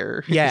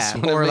Shire. Yeah,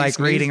 or like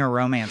reading a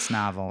romance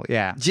novel.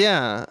 Yeah.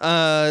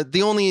 Yeah.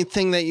 The only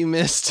thing that you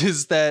missed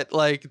is that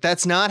like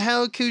that's not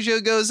how Cujo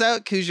goes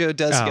out. Cujo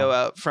does go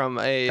out from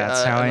a.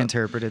 That's how I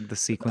interpreted the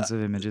sequence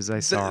of images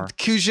I saw.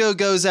 Cujo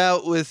goes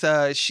out with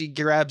she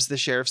grabs the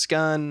sheriff's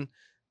gun,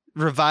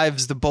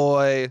 revives the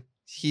boy.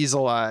 He's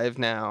alive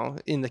now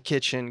in the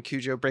kitchen.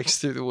 Cujo breaks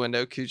through the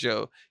window.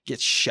 Cujo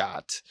gets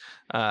shot.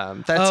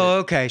 That's it.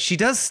 Okay. She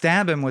does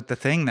stab him with the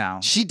thing, though.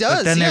 She does.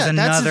 But then there's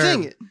another.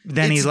 That's the thing.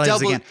 Then he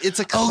lives again. It's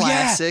a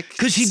classic.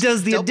 Because she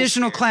does the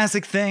additional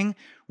classic thing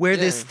where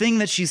this thing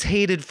that she's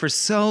hated for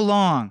so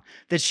long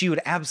that she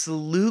would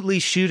absolutely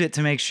shoot it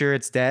to make sure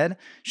it's dead.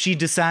 She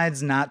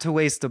decides not to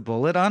waste a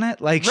bullet on it.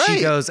 Like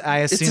she goes, I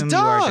assume you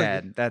are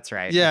dead. That's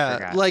right.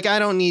 Yeah. Like I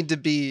don't need to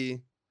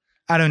be.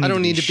 I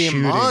don't need to be a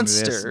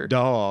monster. This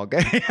dog.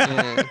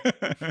 I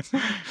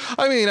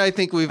mean, I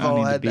think we've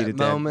all had that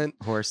moment.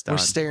 Horse dog. We're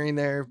staring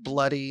there,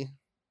 bloody,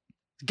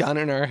 gun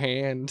in our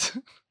hand,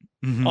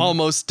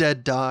 almost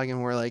dead dog,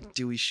 and we're like,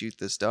 "Do we shoot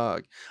this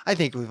dog?" I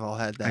think we've all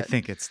had that. I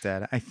think it's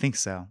dead. I think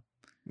so.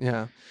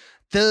 Yeah.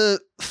 The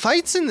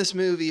fights in this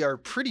movie are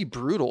pretty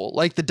brutal.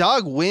 Like the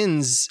dog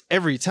wins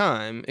every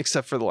time,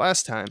 except for the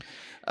last time.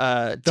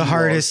 The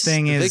hardest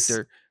thing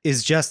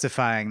is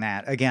justifying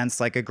that against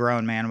like a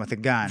grown man with a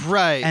gun.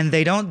 Right. And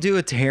they don't do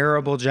a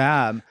terrible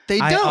job. They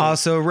don't. I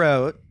also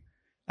wrote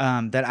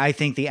that I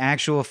think the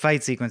actual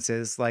fight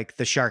sequences, like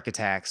the shark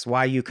attacks,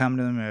 why you come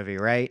to the movie,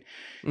 right?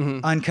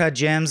 Uncut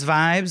Gems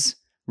vibes,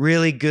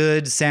 really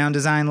good sound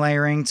design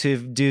layering to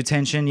do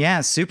tension.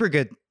 Yeah, super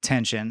good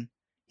tension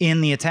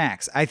in the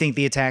attacks. I think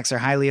the attacks are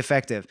highly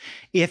effective.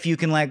 If you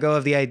can let go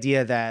of the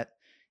idea that,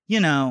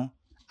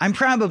 I'm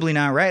probably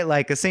not right.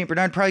 Like a St.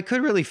 Bernard probably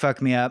could really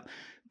fuck me up.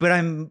 But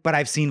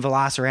I've seen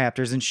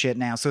velociraptors and shit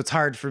now, so it's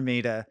hard for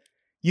me to,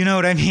 you know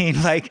what I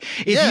mean? Like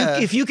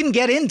if you can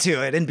get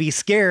into it and be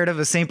scared of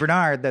a St.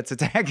 Bernard that's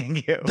attacking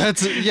you, then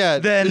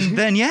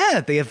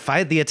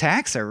the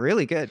attacks are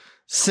really good.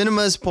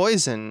 Cinema's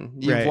poison.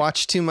 You've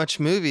watched too much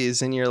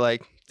movies and you're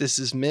like, this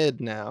is mid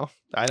now.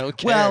 I don't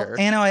care.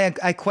 Well,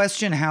 I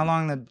question how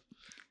long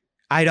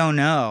I don't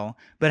know,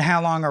 but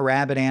how long a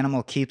rabid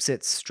animal keeps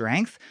its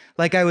strength.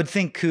 Like I would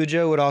think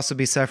Cujo would also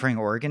be suffering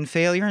organ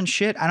failure and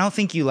shit. I don't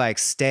think you like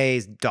stay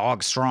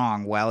dog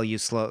strong while you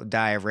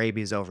die of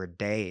rabies over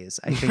days.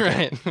 I think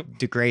it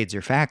degrades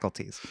your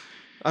faculties.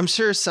 I'm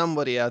sure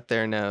somebody out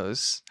there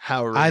knows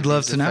how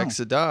rabies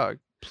affects a dog.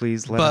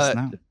 Please let us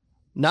know.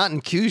 Not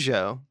in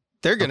Cujo.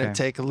 They're going to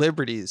take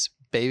liberties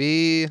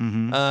baby.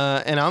 Mhm.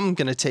 And I'm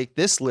going to take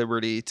this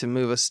liberty to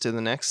move us to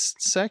the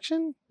next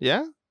section.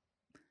 Yeah?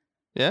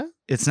 Yeah?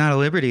 It's not a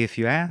liberty if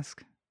you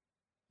ask.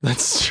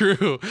 That's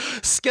true.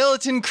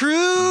 Skeleton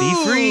Crew!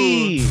 Be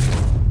free!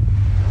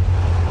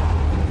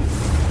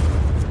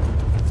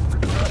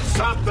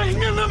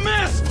 Something in the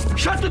mist!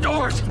 Shut the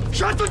doors!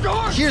 Shut the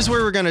doors! Here's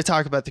where we're going to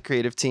talk about the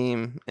creative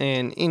team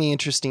and any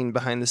interesting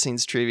behind the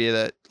scenes trivia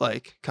that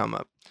like come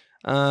up.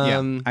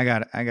 Yeah, I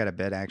got a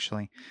bit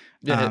actually.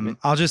 Yeah, hit me.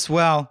 I'll just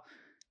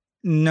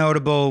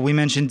notable. We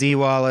mentioned Dee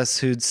Wallace,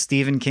 who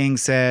Stephen King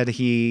said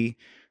he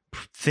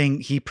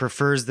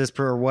prefers this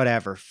or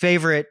whatever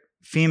favorite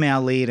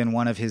female lead in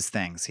one of his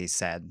things. He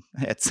said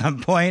at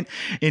some point,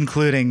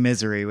 including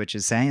Misery, which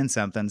is saying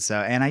something. So,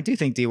 and I do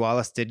think Dee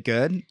Wallace did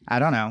good. I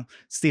don't know.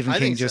 Stephen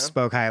King just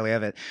spoke highly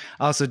of it.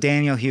 Also,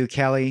 Daniel Hugh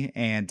Kelly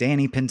and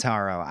Danny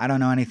Pintaro. I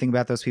don't know anything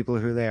about those people,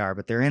 who they are,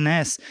 but they're in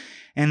this.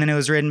 And then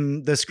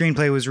the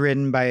screenplay was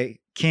written by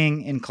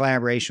King in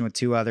collaboration with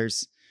two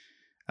others,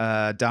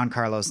 Don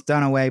Carlos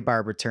Dunaway,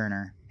 Barbara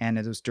Turner, and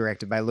it was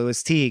directed by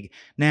Louis Teague.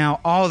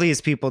 Now, all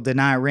these people did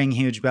not ring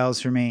huge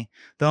bells for me.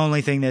 The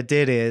only thing that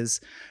did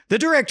is the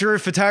director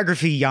of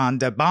photography, Jan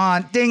de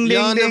Bont. Ding,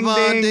 ding,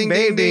 ding, ding,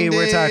 baby.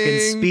 We're talking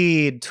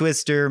Speed,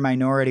 Twister,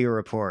 Minority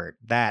Report.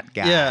 That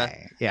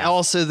guy. Yeah.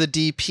 Also the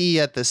DP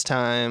at this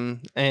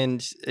time,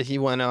 and he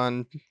went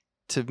on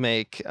to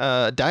make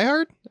Die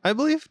Hard, I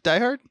believe. Die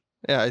Hard?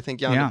 Yeah, I think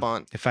Jan de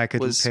Bont. If I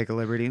could take a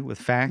liberty with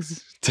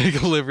facts.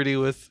 Take a liberty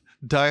with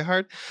Die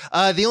Hard.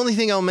 The only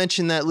thing I'll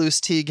mention that Louis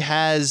Teague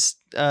has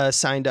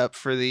signed up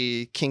for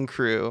the King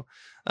crew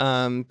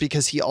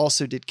because he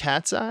also did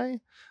Cat's Eye.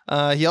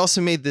 He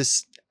also made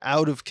this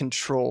out of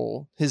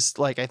control. His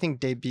I think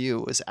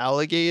debut was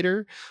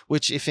Alligator,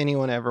 which if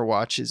anyone ever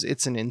watches,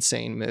 it's an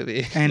insane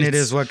movie. And it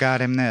is what got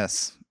him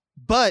this.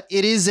 But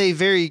it is a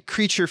very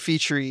creature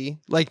featurey,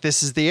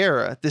 this is the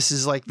era. This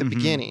is the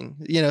beginning,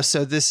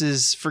 so this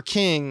is for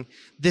King.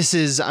 This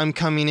is, I'm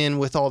coming in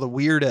with all the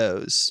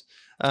weirdos.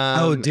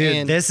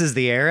 This is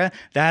the era.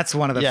 That's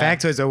one of the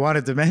factoids I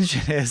wanted to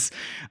mention is,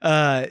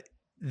 the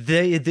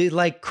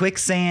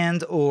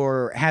quicksand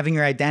or having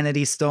your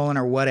identity stolen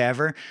or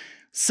whatever.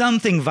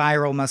 Something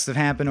viral must have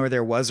happened, or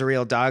there was a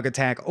real dog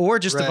attack, or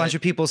just a bunch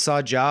of people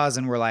saw Jaws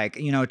and were like,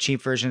 a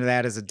cheap version of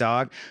that is a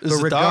dog. But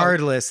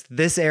regardless,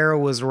 this era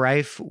was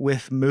rife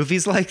with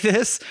movies like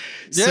this.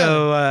 Yeah.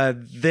 So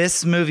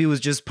this movie was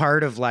just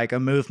part of a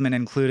movement,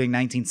 including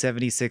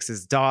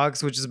 1976's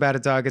Dogs, which is about a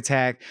dog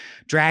attack,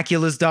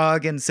 Dracula's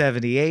Dog in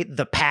 78,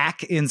 The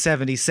Pack in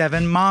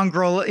 77,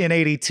 Mongrel in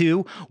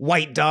 82,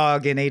 White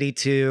Dog in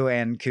 82,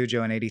 and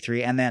Cujo in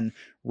 83, and then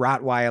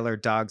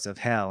Rottweiler Dogs of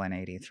Hell in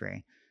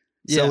 83.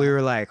 So we were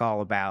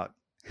all about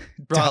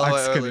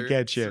dogs gonna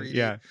get you. 3D.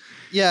 Yeah.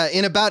 Yeah.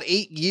 In about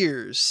 8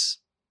 years,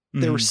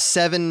 there were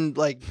 7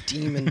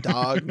 demon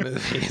dog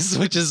movies,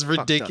 which is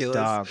ridiculous.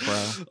 Dog,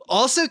 bro.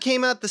 Also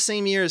came out the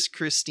same year as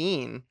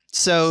Christine.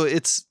 So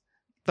it's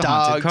the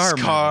dogs,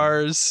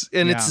 cars,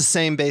 and it's the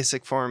same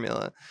basic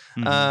formula.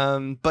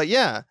 But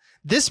yeah,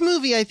 this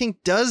movie I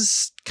think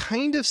does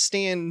kind of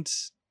stand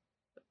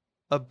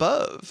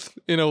above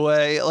in a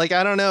way.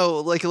 I don't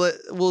know,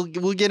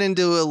 we'll get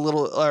into a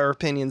little our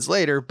opinions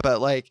later,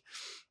 but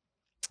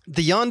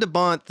the Jan de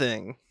Bont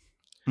thing,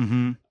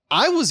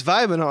 I was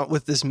vibing on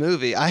with this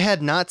movie. I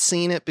had not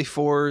seen it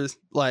before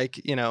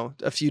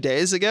a few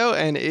days ago,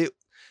 and it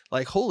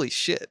holy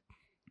shit,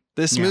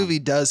 this movie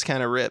does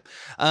kind of rip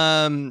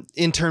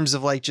in terms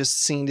of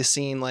just scene to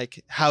scene,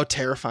 how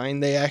terrifying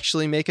they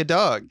actually make a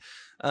dog.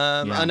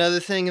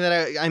 Another thing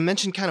that I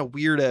mentioned, kind of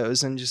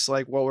weirdos, and just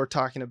while we're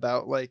talking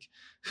about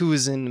who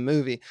was in the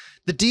movie,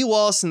 the Dee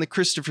Wallace and the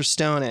Christopher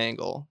Stone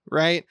angle,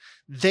 right?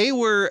 They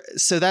were,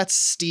 so that's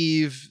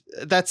Steve,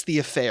 that's The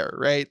Affair,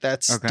 right?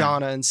 That's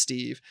Donna and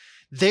Steve.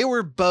 They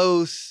were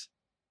both,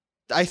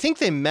 I think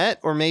they met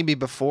or maybe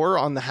before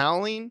on The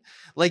Howling.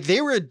 They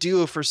were a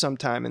duo for some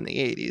time in the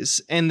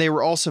 80s, and they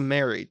were also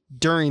married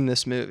during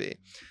this movie.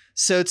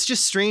 So it's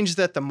just strange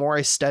that the more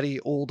I study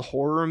old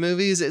horror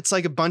movies, it's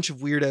a bunch of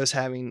weirdos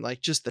having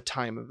just the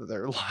time of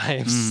their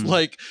lives.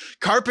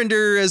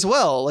 Carpenter as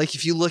well.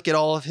 If you look at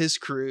all of his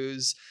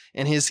crews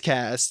and his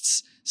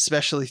casts,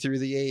 especially through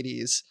the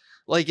 80s,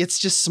 it's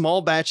just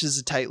small batches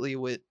of tightly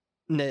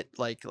knit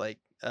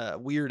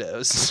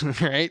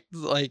weirdos, right?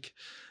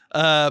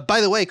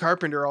 By the way,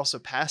 Carpenter also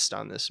passed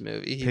on this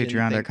movie.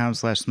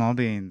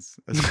 Patreon.com/smallbeans.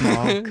 A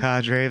small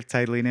cadre of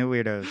tightly knit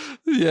weirdos.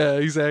 Yeah,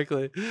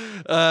 exactly.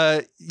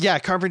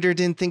 Carpenter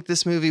didn't think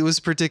this movie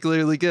was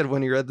particularly good.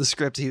 When he read the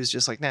script, he was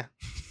just nah.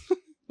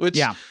 Which,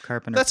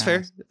 Carpenter. That's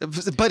fair.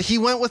 But he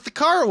went with the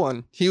car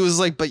one. He was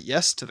but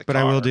yes to the car. But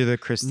I will do the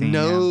Christine.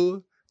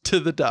 No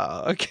to the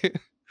dog.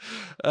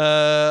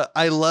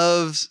 I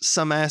love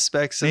some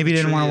aspects of maybe the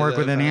didn't want to trivia work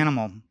with an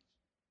animal.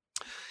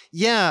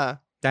 Yeah.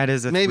 That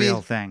is a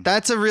real thing.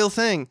 That's a real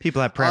thing.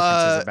 People have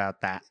preferences about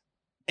that.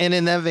 And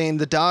in that vein,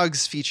 the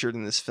dogs featured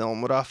in this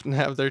film would often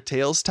have their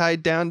tails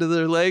tied down to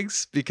their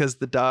legs because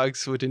the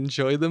dogs would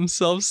enjoy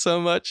themselves so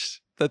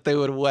much that they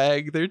would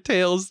wag their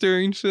tails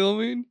during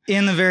filming.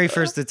 In the very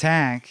first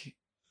attack,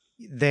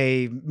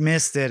 they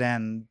missed it,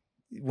 and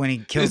when he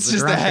kills It's the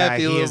just a drunk guy,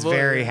 happy he little is boy,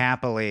 very yeah.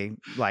 happily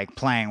like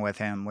playing with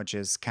him, which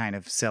is kind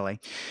of silly.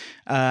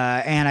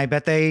 And I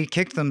bet they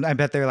kicked them. I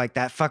bet they're like,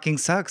 that fucking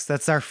sucks.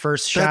 That's our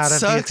first shot of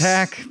the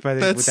attack. But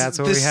that's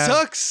what we have.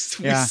 Sucks.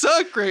 Yeah. We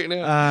suck right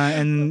now.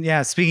 And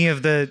yeah, speaking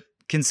of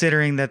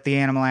considering that the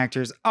animal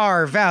actors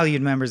are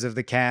valued members of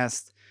the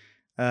cast,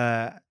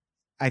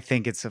 I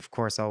think it's of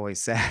course always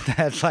sad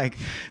that like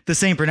the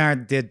Saint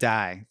Bernard did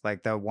die.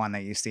 Like the one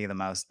that you see the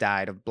most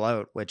died of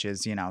bloat, which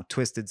is,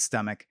 twisted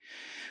stomach,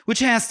 which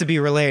has to be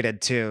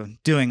related to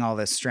doing all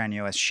this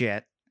strenuous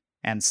shit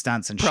and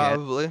stunts and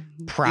Probably.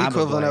 shit. The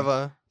equivalent of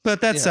a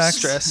But that sucks.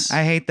 stress.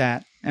 I hate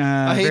that.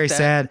 I hate very that.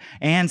 sad.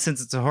 And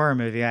since it's a horror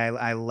movie,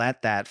 I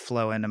let that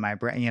flow into my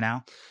brain,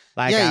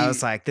 Like Yeah, I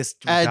was like, this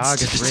adds dog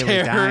to is the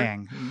really terror.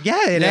 dying.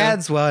 Yeah, it Yeah.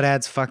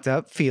 adds fucked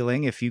up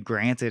feeling if you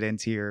grant it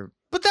into your.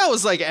 But that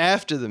was like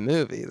after the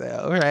movie,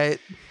 though, right?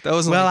 That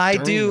wasn't. Well, like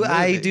I during the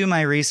I movie. do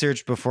my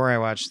research before I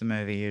watch the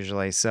movie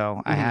usually,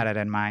 so I Mm-hmm. had it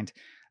in mind.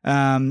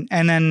 And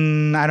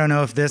then I don't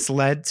know if this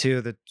led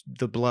to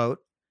the bloat.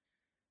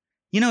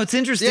 It's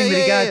interesting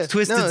that he got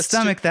twisted No, it's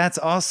stomach. That's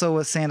also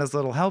what Santa's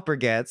little helper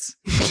gets.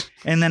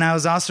 And then I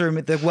was also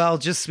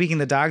just speaking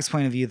the dog's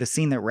point of view, the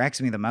scene that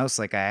wrecks me the most,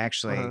 like I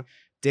actually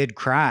did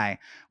cry,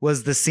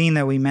 was the scene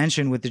that we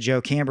mentioned with the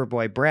Joe Camber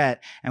boy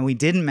Brett, and we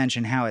didn't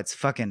mention how it's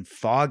fucking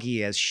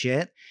foggy as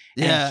shit.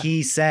 Yeah. And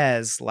he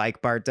says,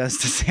 like Bart does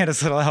to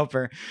Santa's little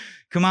helper,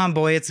 "Come on,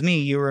 boy, it's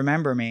me. You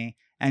remember me."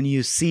 And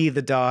you see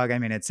the dog. I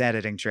mean, it's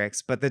editing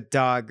tricks, but the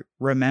dog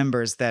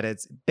remembers that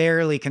it's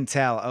barely can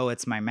tell, oh,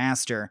 it's my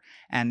master.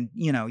 And,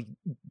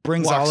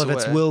 brings Walks all of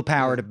its away.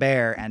 willpower Yeah. to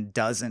bear and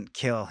doesn't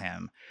kill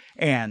him.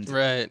 And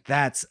Right.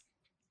 that's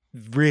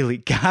really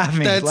got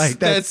me.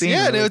 That's scene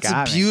yeah. really No, it's a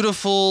got me.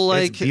 beautiful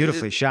like It's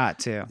beautifully shot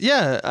too.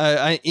 Yeah,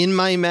 I in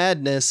my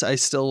madness, I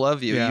still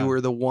love you. Yeah. You were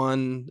the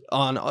one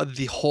on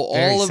the whole,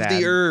 Very all of sad.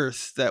 the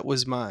earth that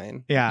was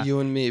mine. Yeah.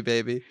 You and me,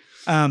 baby.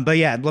 But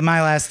yeah,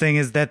 my last thing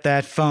is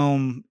that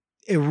foam,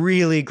 it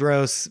really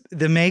gross.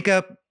 The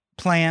makeup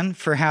plan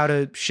for how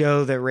to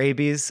show that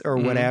rabies or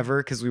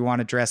whatever, because we want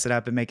to dress it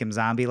up and make him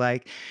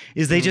zombie-like,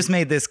 is they just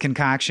made this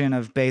concoction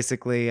of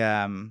basically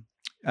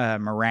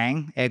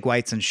meringue, egg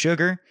whites, and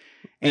sugar.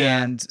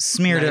 Yeah. And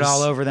smeared it Nice.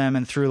 all over them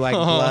and threw like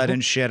blood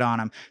and shit on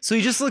him. So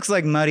he just looks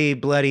like muddy,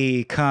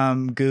 bloody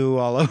cum goo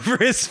all over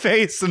his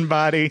face and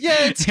body.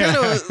 Yeah, it's kind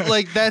of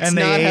like that's And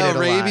they not ate how it a lot,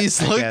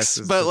 rabies I looks, guess,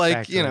 is but the like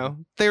fact you of it. know,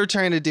 they were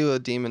trying to do a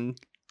demon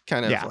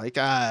kind of Yeah. like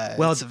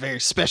Well, it's a very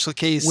special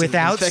case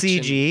Without of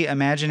infection. CG,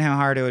 imagine how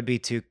hard it would be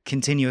to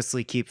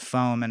continuously keep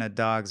foam in a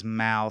dog's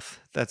mouth.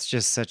 That's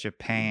just such a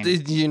pain.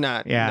 You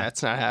not? Yeah.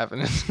 That's not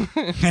happening.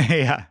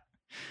 Yeah.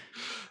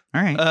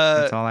 All right.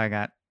 That's all I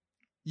got.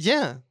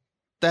 Yeah,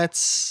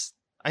 that's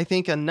I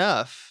think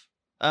enough.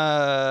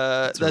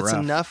 That's That's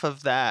rough. enough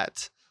of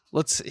that.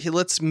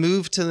 Let's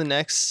move to the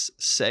next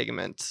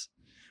segment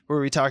where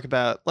we talk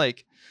about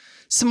like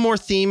some more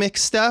themic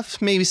stuff,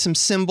 maybe some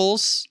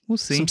symbols, We'll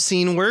see. some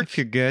scene work. If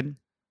you're good.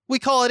 We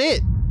call it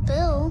it.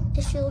 Bill,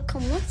 if you'll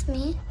come with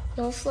me,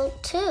 you'll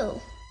float too.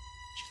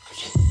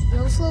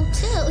 You'll float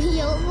too.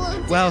 You'll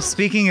float too. Well,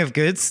 speaking of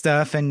good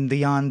stuff and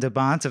the en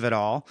debant of it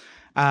all,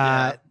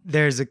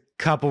 there's a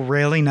couple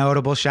really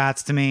notable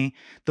shots to me.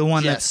 The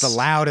one that's Yes. the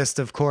loudest,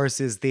 of course,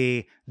 is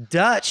the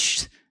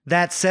Dutch,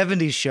 that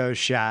 70s show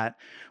shot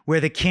where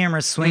the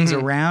camera swings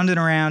around and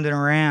around and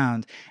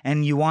around,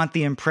 and you want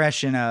the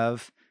impression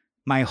of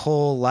my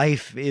whole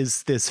life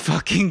is this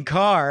fucking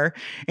car,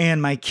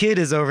 and my kid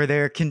is over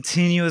there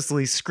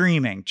continuously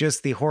screaming.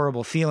 Just the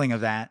horrible feeling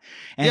of that.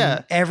 And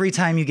Yeah. every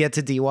time you get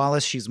to Dee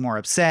Wallace, she's more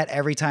upset.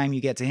 Every time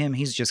you get to him,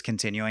 he's just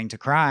continuing to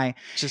cry.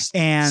 Just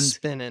And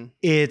spinning.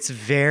 It's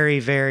very,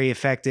 very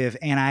effective.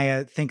 And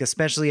I think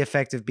especially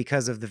effective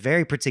because of the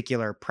very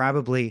particular,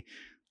 probably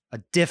a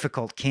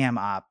difficult cam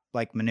op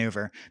like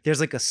maneuver. There's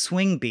like a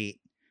swing beat.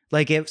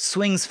 Like it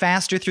swings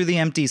faster through the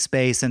empty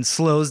space and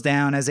slows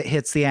down as it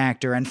hits the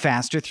actor, and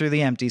faster through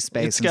the empty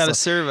space. It's and got a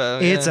slow- servo.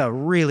 It's yeah. a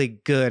really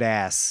good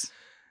ass.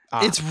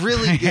 op. It's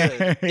really good.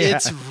 Yeah.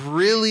 It's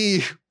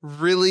really,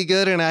 really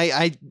good. And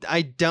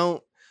I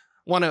don't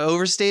want to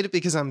overstate it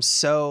because I'm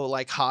so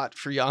like hot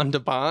for Jan de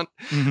Bont.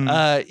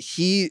 Mhm.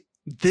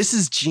 This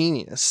is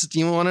genius. Do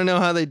you want to know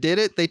how they did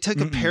it? They took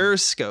a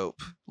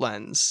periscope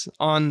lens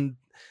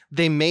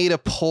they made a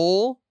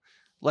pole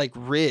like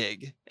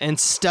rig and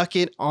stuck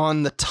it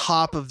on the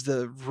top of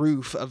the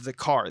roof of the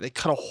car. They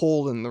cut a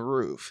hole in the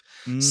roof.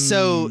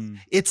 So Mm.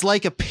 it's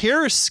like a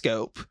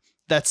periscope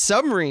that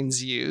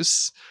submarines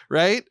use,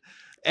 right?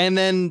 And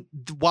then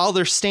while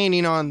they're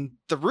standing on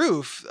the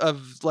roof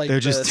of like They're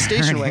the just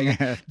station turning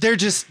wagon,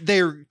 it.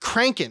 they're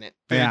cranking it.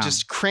 They're Yeah.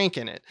 just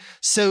cranking it.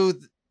 So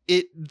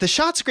the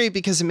shot's great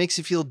because it makes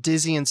you feel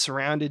dizzy and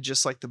surrounded,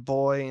 just like the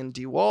boy and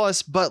Dee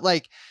Wallace. But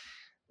like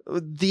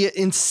the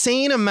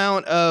insane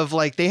amount of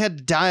like they had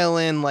to dial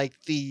in like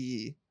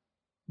the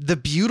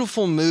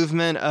beautiful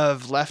movement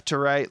of left to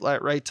right,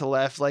 right to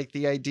left, like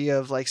the idea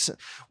of like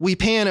we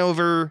pan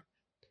over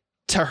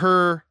to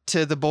her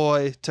to the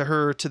boy, to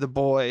her to the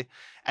boy,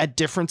 at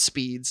different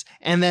speeds,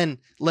 and then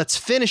let's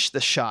finish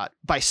the shot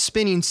by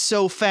spinning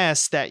so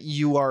fast that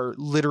you are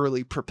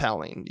literally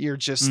propelling. You're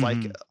just like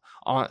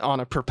on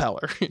a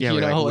propeller. Yeah,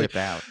 you know, whip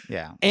out.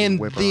 Yeah. And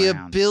whip the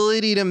around.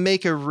 ability to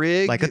make a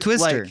rig like a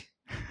twister.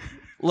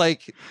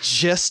 Like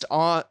just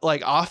on,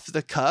 like off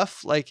the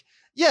cuff, like,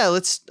 yeah,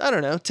 let's, I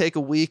don't know, take a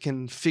week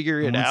and figure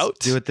it out.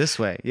 Do it this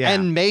way. Yeah.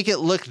 And make it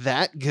look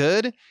that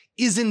good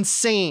is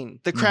insane.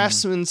 The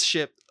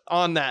craftsmanship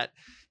on that,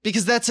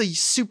 because that's a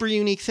super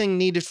unique thing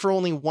needed for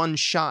only one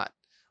shot.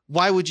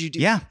 Why would you do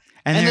Yeah.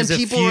 And there's then a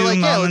people few were like,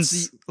 yeah,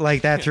 moments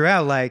like that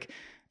throughout. Like,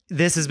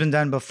 this has been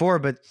done before,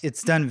 but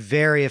it's done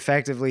very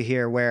effectively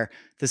here, where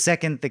the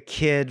second the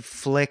kid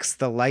flicks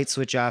the light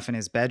switch off in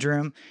his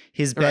bedroom,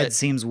 his bed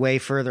seems way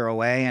further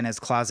away and his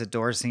closet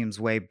door seems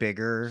way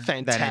bigger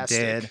than it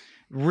did.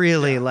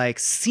 Really like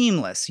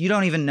seamless. You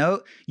don't even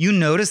know, you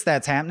notice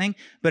that's happening,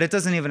 but it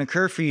doesn't even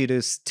occur for you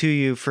to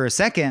you for a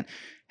second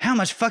how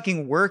much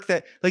fucking work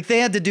that, like, they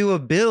had to do a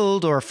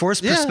build or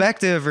force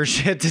perspective or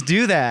shit to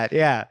do that.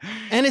 Yeah.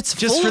 And it's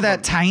just for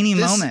that tiny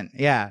moment.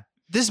 Yeah.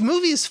 This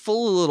movie is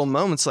full of little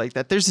moments like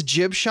that. There's a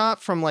jib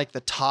shot from like the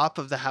top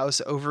of the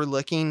house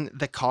overlooking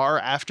the car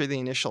after the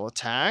initial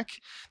attack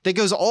that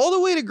goes all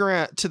the way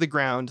to the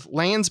ground,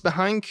 lands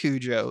behind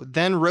Cujo,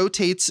 then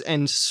rotates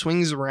and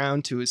swings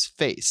around to his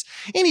face.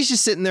 And he's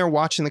just sitting there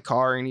watching the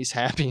car and he's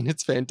happy and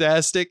it's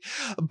fantastic.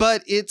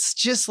 But it's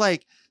just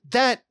like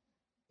that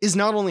is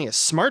not only a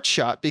smart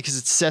shot because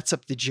it sets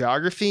up the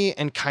geography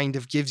and kind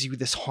of gives you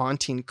this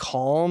haunting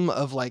calm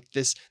of like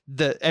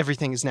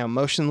everything is now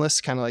motionless,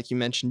 kind of like you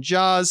mentioned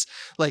Jaws,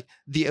 like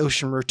the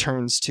ocean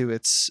returns to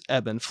its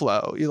ebb and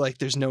flow. You're like,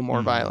 there's no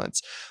more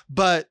violence.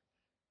 But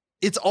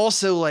it's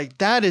also like,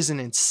 that is an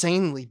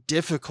insanely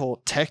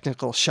difficult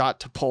technical shot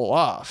to pull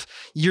off.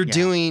 You're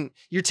taking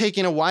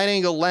a wide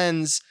angle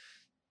lens,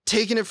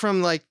 taking it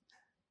from like,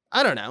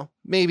 I don't know,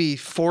 maybe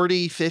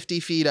 40, 50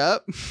 feet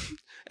up,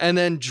 and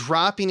then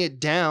dropping it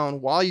down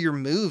while you're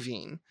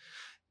moving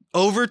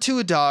over to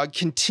a dog,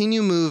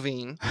 continue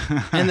moving,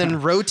 and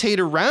then rotate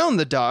around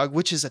the dog,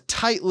 which is a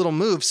tight little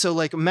move. So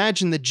like,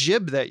 imagine the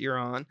jib that you're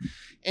on.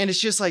 And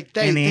it's just like,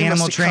 and the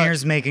animal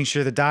trainer's making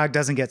sure the dog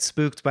doesn't get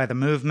spooked by the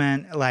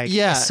movement. Like,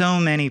 so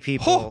many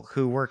people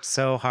who worked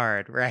so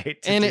hard, right?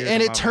 And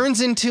it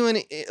turns into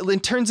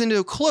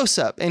a close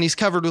up, and he's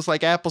covered with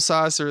like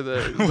applesauce or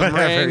the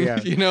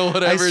meringue, you know,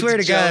 whatever. I swear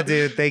to God,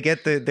 dude, they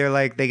get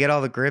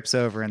all the grips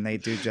over, and they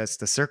do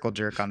just the circle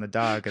jerk on the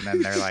dog, and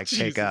then they're like,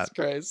 take up.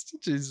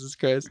 Jesus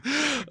Christ.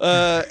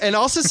 And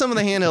also some of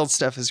the handheld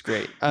stuff is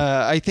great.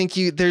 I think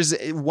there's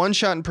one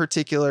shot in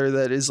particular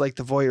that is like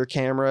the voyeur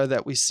camera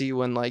that we see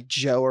when like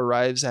Joe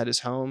arrives at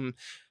his home,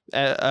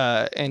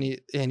 and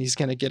he's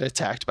gonna get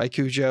attacked by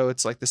Cujo.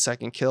 It's like the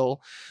second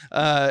kill,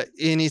 and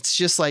it's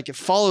just like it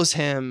follows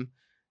him,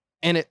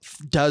 and it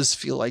does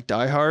feel like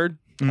Die Hard.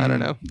 I don't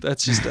know.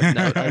 That's just a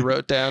note I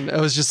wrote down.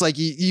 I was just like,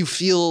 you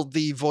feel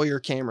the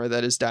voyeur camera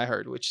that is Die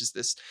Hard, which is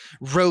this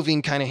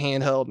roving kind of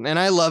handheld. And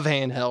I love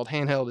handheld.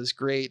 Handheld is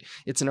great.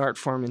 It's an art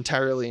form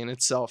entirely in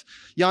itself.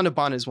 Jan de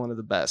Bont is one of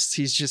the best.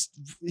 He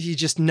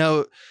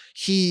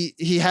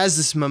has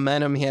this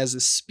momentum. He has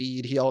this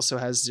speed. He also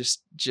has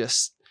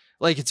just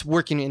like, it's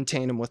working in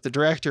tandem with the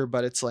director,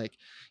 but it's like,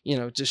 you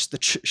know, just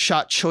the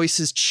shot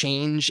choices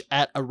change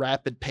at a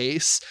rapid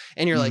pace.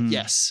 And you're like,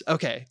 yes,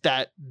 okay,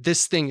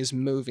 this thing is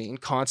moving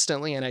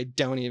constantly. And I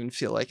don't even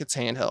feel like it's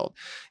handheld.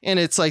 And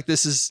it's like,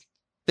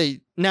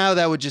 now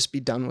that would just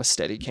be done with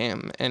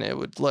Steadicam and it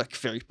would look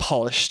very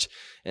polished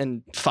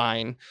and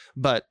fine.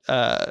 But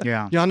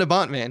Jan de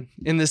Bont, man,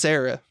 in this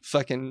era,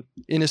 fucking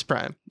in his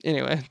prime.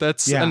 Anyway,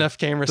 that's enough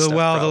camera stuff.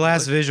 Well, the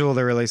last visual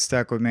that really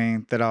stuck with me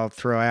that I'll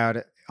throw out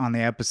on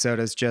the episode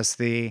is just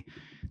the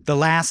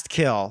last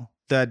kill.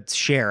 The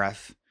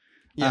sheriff,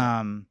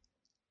 the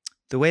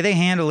way they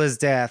handle his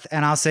death,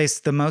 and I'll say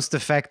the most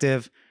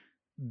effective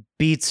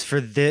beats for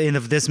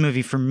this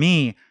movie for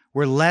me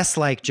were less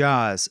like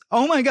Jaws.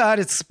 Oh my God,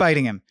 it's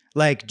biting him.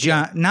 Like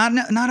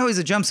not always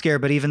a jump scare,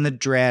 but even the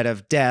dread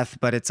of death,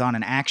 but it's on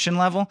an action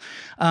level.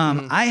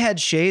 I had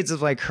shades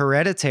of like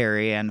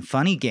Hereditary and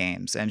Funny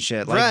Games and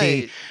shit.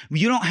 Like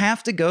you don't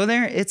have to go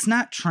there. It's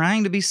not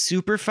trying to be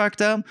super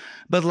fucked up,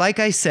 but like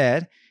I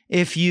said,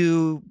 if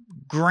you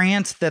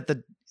grant that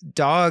the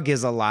dog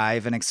is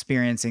alive and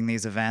experiencing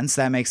these events,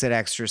 that makes it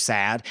extra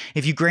sad.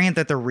 If you grant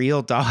that the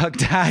real dog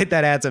died,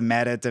 that adds a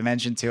meta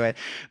dimension to it.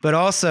 But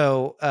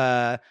also,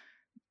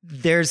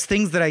 there's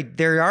things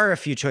there are a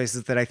few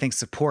choices that I think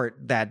support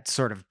that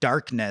sort of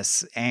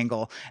darkness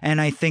angle. And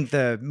I think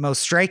the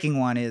most striking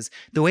one is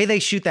the way they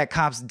shoot that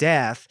cop's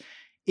death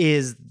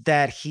is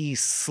that he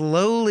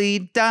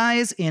slowly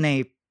dies in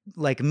a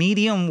like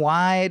medium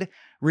wide,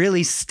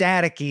 really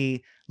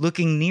staticky,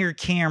 looking near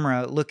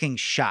camera, looking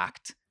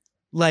shocked.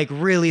 Like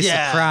really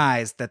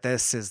surprised that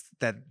this is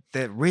that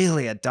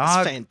really a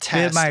dog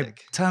bit my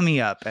tummy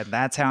up, and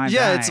that's how I'm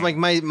dying. It's like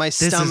my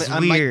stomach,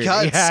 my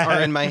guts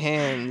are in my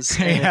hands,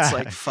 and it's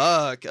like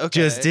fuck. Okay,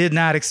 just did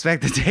not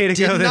expect the day to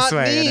go this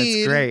way, and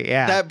it's great.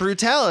 Yeah, that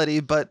brutality,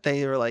 but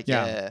they were like,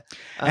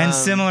 And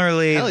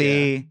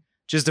similarly,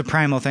 just a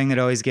primal thing that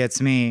always gets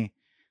me.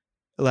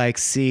 Like,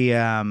 see,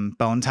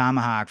 Bone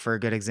Tomahawk, for a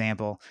good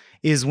example,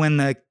 is when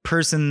the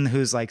person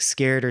who's like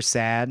scared or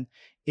sad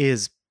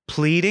is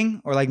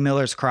pleading, or like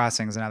Miller's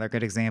Crossing is another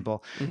good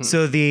example. Mhm.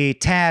 So the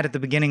Tad at the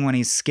beginning, when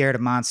he's scared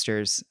of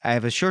monsters, I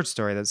have a short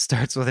story that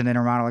starts with an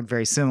inner monologue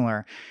very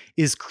similar,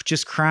 is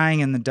just crying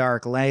in the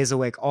dark, lays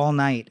awake all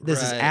night.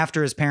 This is Right.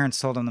 after his parents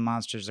told him the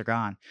monsters are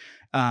gone.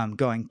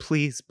 Going,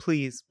 please,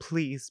 please,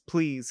 please,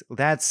 please.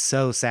 That's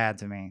so sad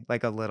to me.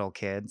 Like a little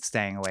kid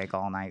staying awake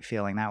all night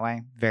feeling that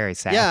way. Very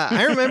sad. Yeah,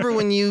 I remember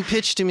when you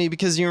pitched to me,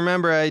 because you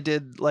remember I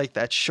did like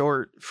that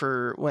short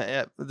for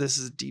this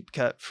is a deep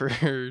cut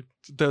for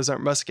Those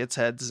Aren't Muskets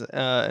Heads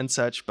and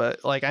such,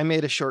 but like I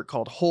made a short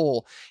called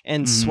Hole,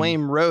 and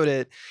Swaim wrote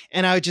it,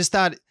 and I just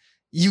thought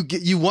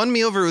you won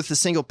me over with a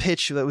single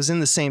pitch that was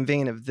in the same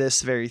vein of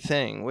this very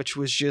thing, which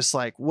was just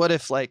like, what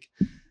if like,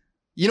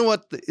 you know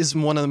what is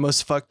one of the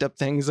most fucked up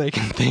things I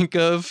can think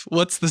of?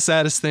 What's the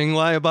saddest thing,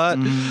 Liabot?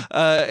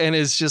 And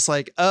it's just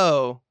like,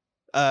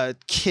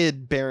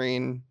 kid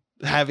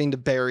having to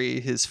bury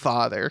his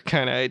father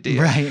kind of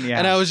idea. Right, yeah.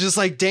 And I was just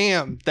like,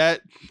 damn,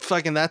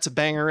 that's a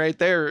banger right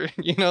there.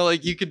 You know,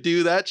 like you could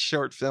do that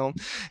short film.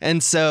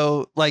 And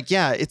so like,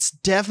 yeah, it's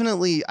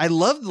definitely, I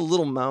love the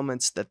little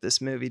moments that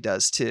this movie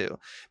does too,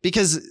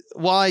 because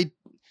while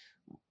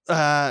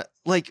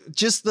like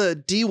just the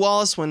D.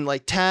 Wallace, when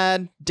like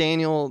Tad,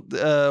 Daniel,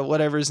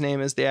 whatever his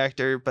name is, the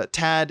actor, but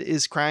Tad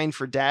is crying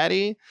for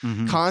daddy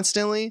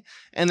constantly.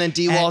 And then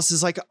D. Wallace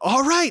is like,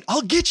 all right,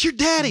 I'll get your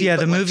daddy. Yeah,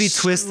 but the movie like,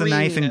 twists the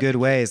knife in good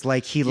ways.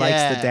 Like he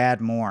likes the Yeah.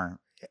 dad more,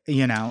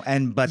 you know,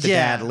 but the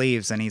dad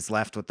leaves and he's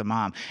left with the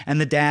mom. And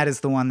the dad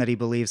is the one that he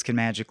believes can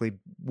magically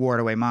ward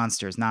away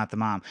monsters, not the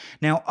mom.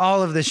 Now,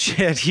 all of the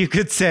shit you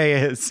could say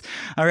is,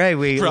 all right,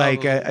 we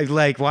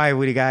like why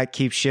would he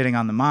keep shitting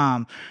on the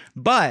mom?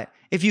 But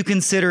if you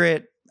consider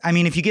it, I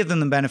mean, if you give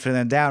them the benefit of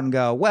the doubt and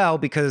go, well,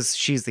 because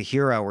she's the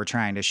hero, we're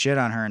trying to shit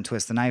on her and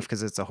twist the knife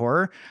because it's a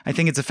horror, I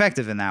think it's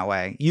effective in that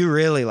way. You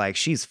really like,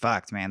 she's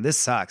fucked, man. This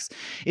sucks.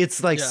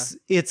 It's like,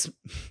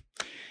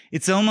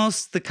 it's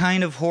almost the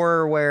kind of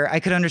horror where I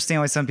could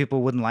understand why some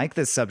people wouldn't like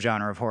this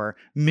subgenre of horror.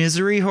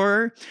 Misery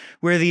horror,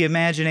 where the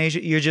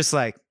imagination, you're just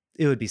like,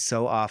 it would be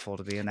so awful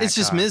to be in that. It's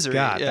just misery.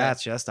 God, yeah.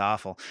 that's just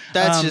awful.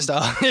 That's just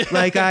awful.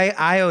 Like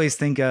I always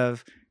think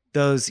of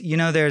those, you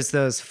know, there's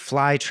those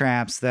fly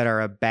traps that are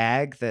a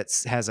bag that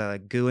has a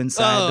goo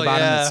inside the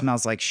bottom that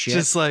smells like shit.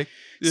 Just like,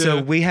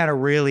 So we had a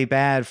really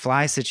bad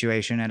fly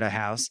situation at a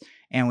house,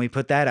 and we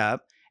put that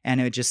up,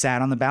 and it just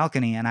sat on the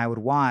balcony, and I would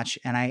watch,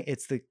 and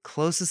it's the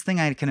closest thing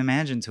I can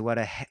imagine to what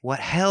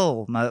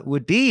hell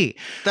would be.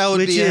 That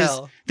would be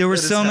hell. There were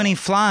That is so many hell.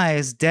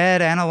 flies,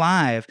 dead and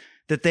alive,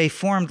 that they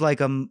formed like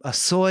a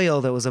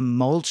soil that was a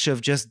mulch of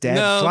just dead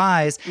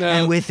flies.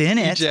 And within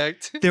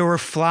it, there were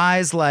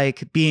flies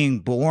like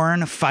being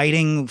born,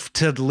 fighting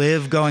to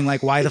live, going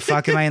like, why the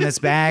fuck am I in this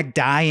bag?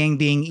 Dying,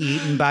 being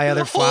eaten by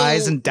other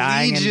flies and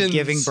dying and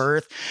giving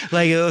birth.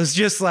 Like it was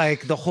just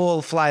like the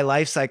whole fly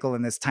life cycle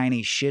in this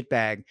tiny shit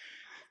bag.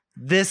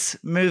 This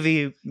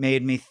movie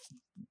made me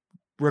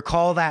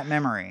recall that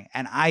memory,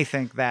 and I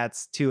think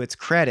that's to its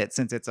credit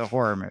since it's a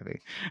horror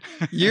movie.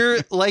 You're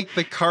like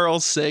the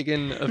Carl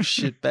Sagan of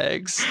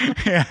shitbags.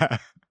 Yeah,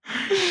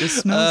 it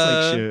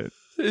smells like shit.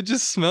 It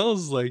just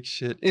smells like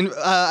shit. And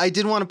I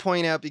did want to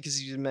point out,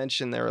 because you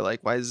mentioned they were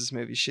like, why is this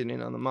movie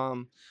shitting on the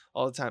mom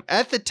all the time?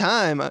 At the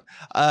time,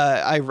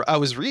 I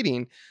was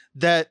reading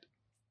that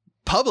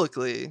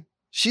publicly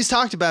she's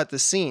talked about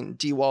this scene.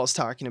 D. Wall's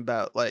talking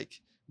about like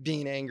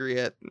being angry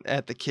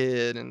at the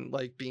kid and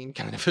like being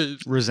kind of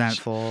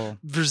resentful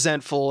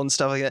and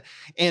stuff like that.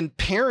 And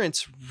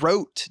parents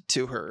wrote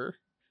to her,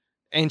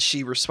 and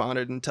she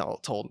responded and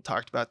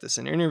talked about this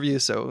in an interview.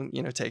 So,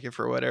 you know, take it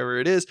for whatever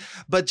it is,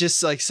 but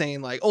just like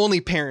saying like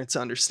only parents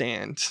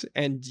understand,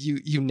 and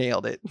you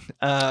nailed it.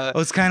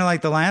 It's kind of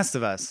like The Last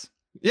of Us.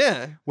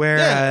 Yeah.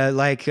 Where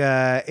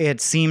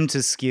it seemed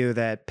to skew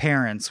that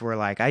parents were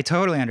like, I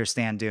totally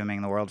understand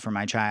dooming the world for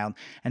my child.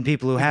 And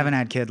people who haven't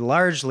had kids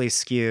largely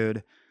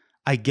skewed,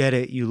 I get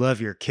it, you love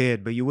your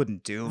kid, but you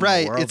wouldn't doom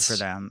the world for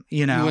them.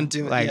 You know,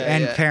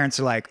 parents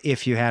are like,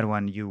 if you had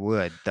one, you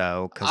would,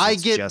 though,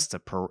 because it's just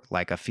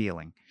a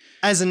feeling.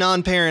 As a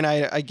non-parent,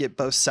 I get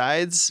both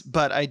sides,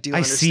 but I do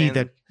understand. I see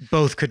that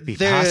both could be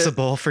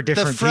possible for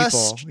different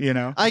people, you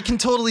know? I can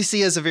totally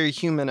see as a very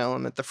human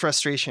element, the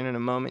frustration in a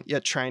moment,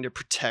 yet trying to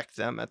protect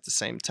them at the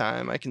same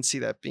time. I can see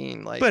that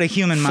being like. But a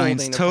human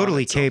mind's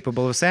totally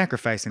capable of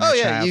sacrificing their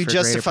child for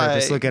greater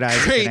purpose. Look at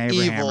Isaac and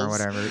Abraham or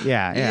whatever.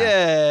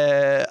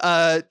 Yeah.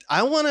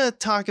 I want to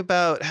talk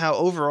about how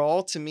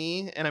overall, to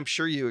me, and I'm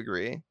sure you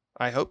agree,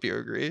 I hope you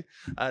agree.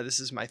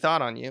 This is my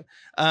thought on you.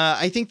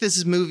 I think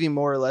this movie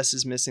more or less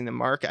is missing the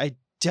mark. I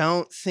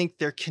don't think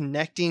they're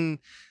connecting.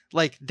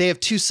 Like they have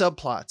two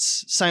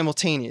subplots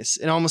simultaneous.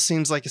 It almost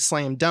seems like a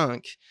slam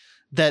dunk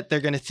that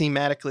they're going to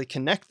thematically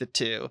connect the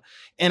two.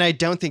 And I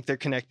don't think they're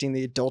connecting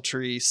the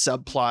adultery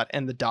subplot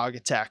and the dog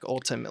attack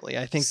ultimately.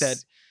 I think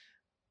that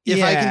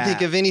if I can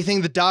think of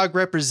anything the dog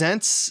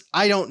represents,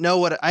 I don't know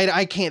what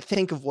I can't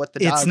think of what the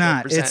dog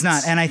represents. It's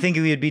not. And I think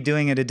we would be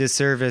doing it a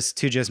disservice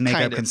to just make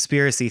up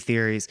conspiracy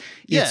theories.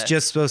 It's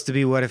just supposed to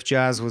be, what if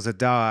Jaws was a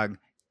dog?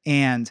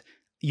 And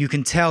you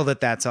can tell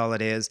that that's all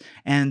it is.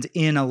 And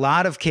in a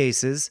lot of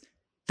cases,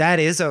 that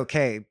is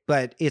okay,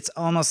 but it's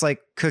almost like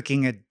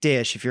cooking a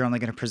dish. If you're only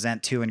going to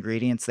present 2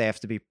 ingredients, they have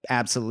to be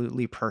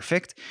absolutely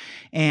perfect.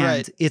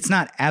 And it's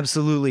not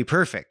absolutely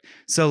perfect.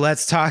 So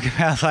let's talk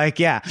about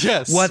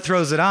what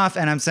throws it off.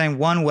 And I'm saying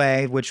one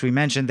way, which we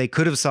mentioned, they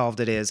could have solved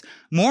it is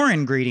more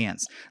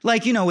ingredients.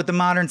 Like, with the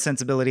modern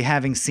sensibility,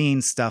 having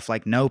seen stuff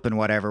like Nope and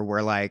whatever,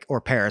 we're like,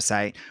 or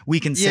Parasite, we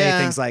can say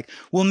things like,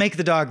 we'll make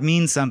the dog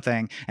mean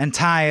something and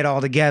tie it all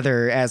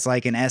together as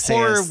like an essayist.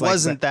 Horror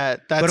wasn't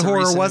that. That's but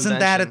horror wasn't invention.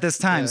 that at this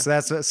time.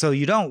 Yeah. So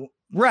you don't.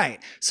 Right.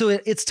 So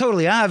it's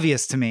totally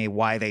obvious to me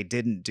why they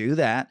didn't do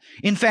that.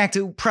 In fact,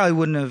 it probably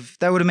wouldn't have,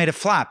 that would have made it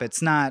flop.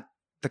 It's not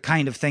the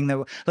kind of thing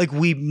that like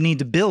we need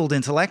to build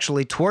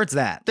intellectually towards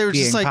that. They're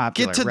being just like,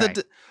 popular. get to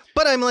the,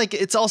 but I'm like,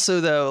 it's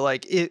also though,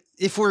 like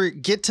if we're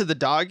get to the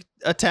dog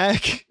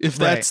attack, if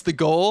that's the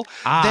goal,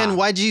 then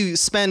why'd you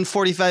spend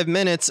 45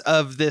 minutes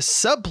of this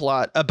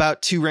subplot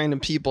about 2 random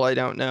people I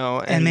don't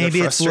know? And maybe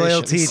it's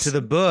loyalty to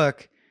the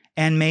book.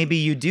 And maybe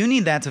you do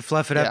need that to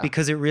fluff it up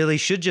because it really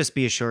should just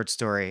be a short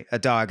story, a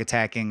dog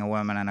attacking a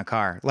woman in a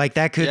car. Like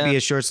that could be a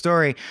short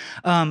story.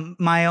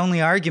 My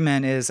only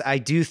argument is I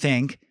do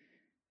think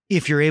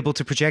if you're able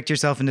to project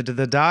yourself into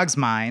the dog's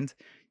mind,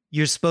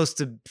 you're supposed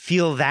to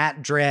feel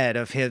that dread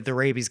of the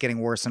rabies getting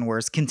worse and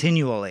worse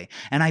continually.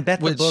 And I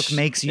bet the book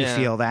makes you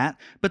feel that,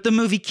 but the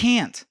movie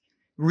can't.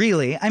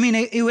 Really. I mean,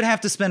 it would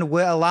have to spend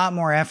a lot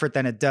more effort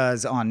than it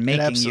does on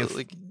making you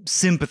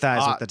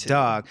sympathize with the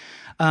dog.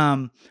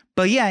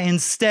 But yeah,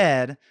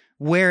 instead,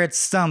 where it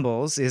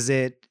stumbles is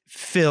it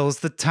fills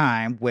the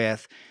time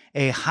with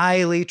a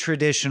highly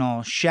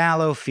traditional,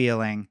 shallow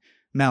feeling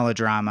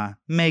melodrama.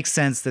 Makes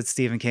sense that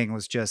Stephen King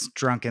was just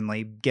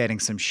drunkenly getting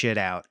some shit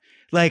out.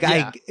 Like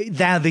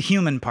the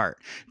human part,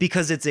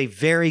 because it's a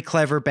very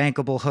clever,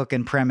 bankable hook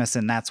and premise,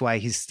 and that's why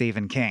he's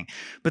Stephen King.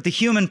 But the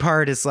human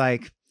part is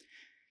like,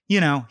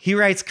 he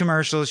writes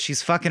commercials,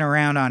 she's fucking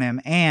around on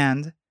him,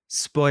 and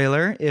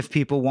spoiler, if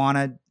people want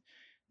to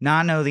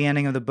not know the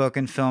ending of the book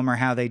and film or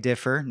how they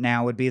differ,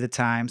 now would be the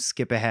time.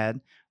 Skip ahead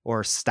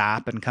or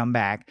stop and come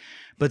back.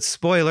 But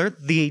spoiler,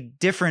 the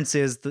difference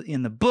is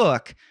in the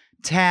book,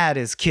 Tad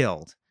is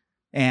killed.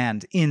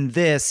 And in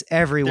this,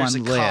 everyone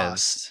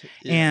lives.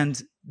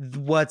 And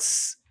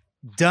what's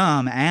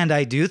dumb, and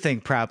I do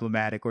think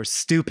problematic or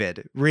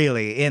stupid,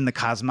 really, in the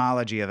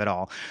cosmology of it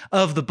all,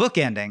 of the book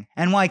ending,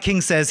 and why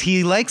King says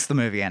he likes the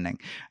movie ending.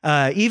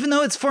 Even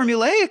though it's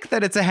formulaic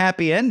that it's a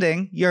happy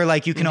ending, you're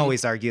like, you can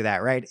always argue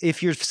that, right?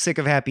 If you're sick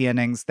of happy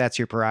endings, that's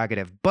your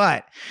prerogative.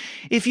 But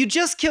if you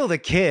just kill the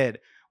kid,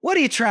 what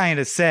are you trying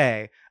to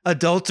say?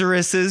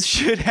 Adulteresses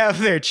should have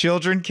their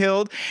children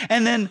killed?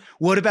 And then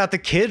what about the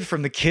kid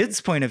from the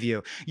kid's point of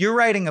view? You're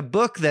writing a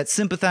book that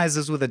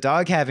sympathizes with a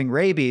dog having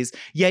rabies,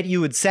 yet you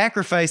would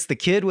sacrifice the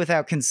kid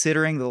without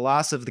considering the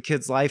loss of the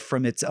kid's life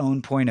from its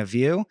own point of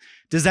view?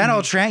 Does that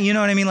all you know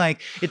what I mean?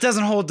 Like, it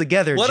doesn't hold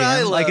together,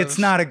 Jim. Like, it's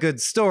not a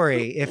good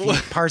story if you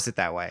parse it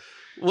that way.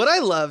 What I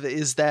love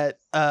is that,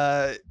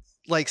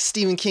 like,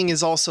 Stephen King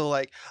is also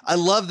like, I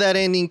love that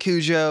ending,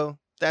 Cujo.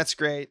 That's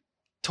great.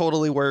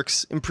 Totally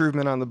works.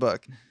 Improvement on the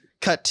book.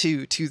 Cut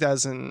to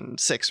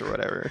 2006 or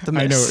whatever. The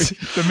Mist.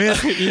 I know. The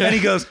Mist. And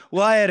he goes,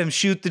 well, I had him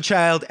shoot the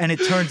child, and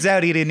it turns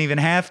out he didn't even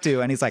have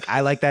to. And he's like,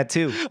 I like that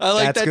too. I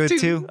like That's that good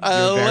too.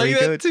 I like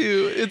that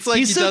too. It's like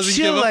he's he so doesn't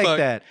chill give a like fuck.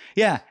 that.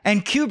 Yeah.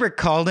 And Kubrick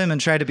called him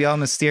and tried to be all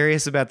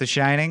mysterious about The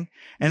Shining.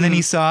 And then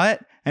he saw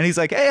it. And he's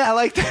like, hey, I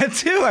like that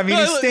too. I mean,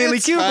 he's Stanley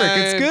Kubrick. Fine.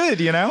 It's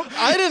good,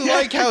 I didn't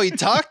like how he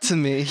talked to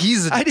me.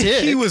 He's a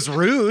dick. He was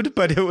rude,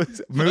 but it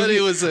was a movie. But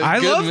it was a I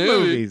good love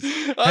movie.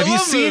 movies. Have you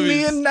seen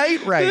me in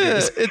Night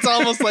Riders? Yeah, it's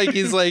almost like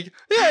he's like,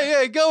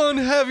 yeah, go and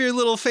have your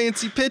little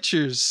fancy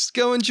pictures.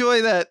 Go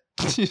enjoy that,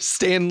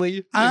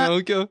 Stanley.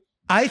 Go.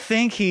 I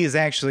think he's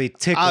actually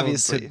tickled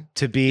Obviously.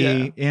 to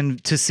be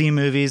to see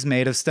movies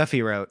made of stuff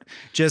he wrote.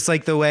 Just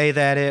like the way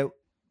that it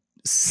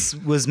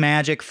was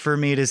magic for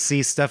me to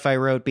see stuff I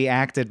wrote be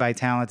acted by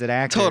talented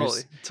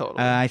actors. Totally.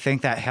 I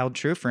think that held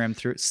true for him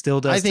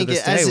still does to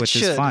this day, which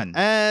is fun.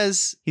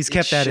 He's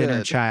kept that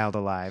inner child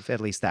alive,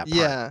 at least that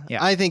part. Yeah.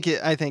 I think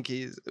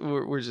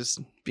we're just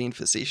being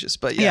facetious,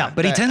 but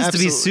but he tends to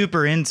be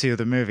super into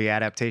the movie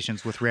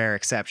adaptations with rare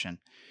exception.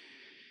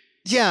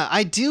 Yeah,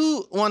 I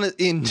do want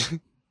to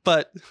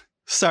but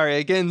sorry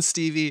again,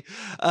 Stevie.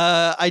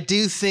 I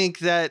do think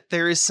that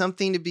there is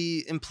something to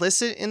be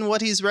implicit in what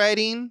he's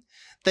writing.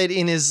 That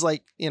in his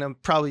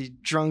probably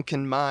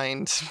drunken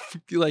mind,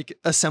 like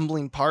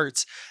assembling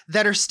parts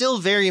that are still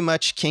very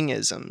much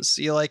Kingisms.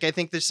 I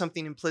think there's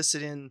something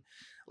implicit in,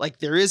 like,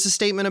 there is a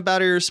statement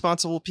about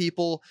irresponsible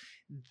people.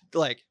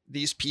 Like,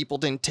 these people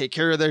didn't take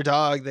care of their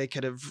dog. They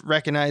could have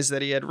recognized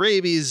that he had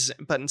rabies,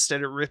 but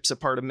instead it rips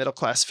apart a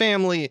middle-class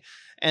family,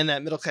 and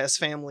that middle-class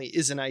family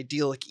isn't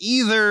idyllic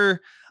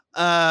either.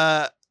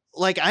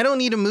 Like, I don't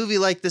need a movie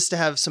like this to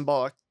have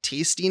symbolic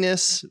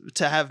tastiness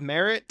to have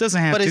merit.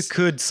 Doesn't have but to.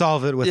 Could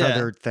solve it with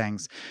other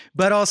things,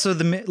 but also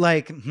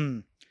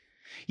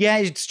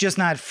it's just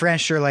not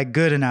fresh or like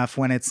good enough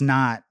when it's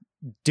not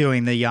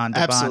doing the Jan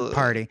de Bont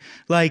party.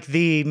 Like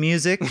the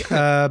music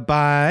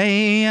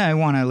by, I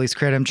want to at least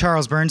credit him,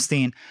 Charles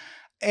Bernstein.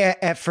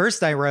 At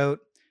first I wrote,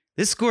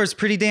 this score is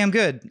pretty damn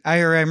good.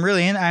 I'm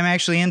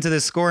actually into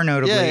this score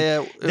notably.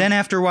 Yeah. Then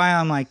after a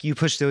while, I'm like, you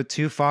pushed it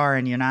too far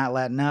and you're not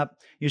letting up.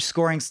 You're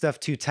scoring stuff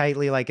too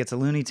tightly, like it's a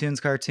Looney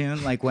Tunes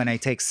cartoon. Like when I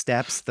take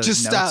steps, the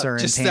notes are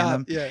in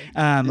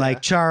tandem.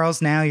 Like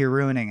Charles, now you're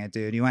ruining it,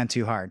 dude. You went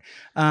too hard.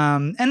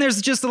 And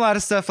there's just a lot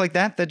of stuff like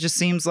that just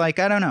seems like,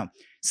 I don't know,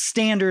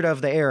 standard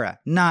of the era.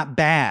 Not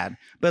bad,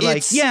 but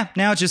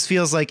now it just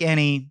feels like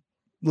any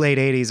late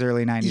 80s,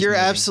 early 90s. You're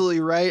movie. absolutely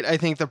right. I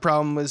think the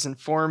problem was in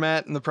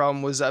format and the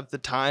problem was at the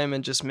time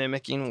and just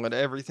mimicking what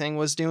everything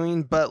was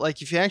doing. But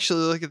like, if you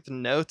actually look at the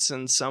notes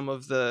and some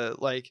of the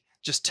like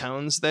just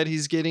tones that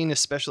he's getting,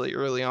 especially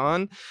early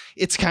on,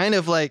 it's kind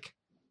of like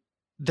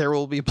There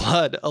Will Be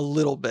Blood a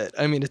little bit.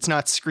 I mean, it's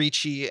not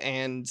screechy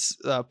and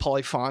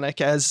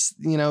polyphonic as,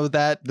 you know,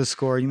 that the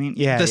score, you mean?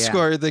 Yeah.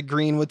 Score, the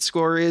Greenwood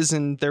score is,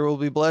 and There Will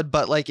Be Blood,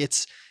 but like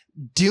it's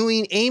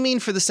aiming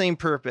for the same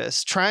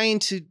purpose, trying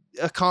to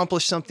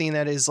accomplish something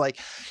that is like,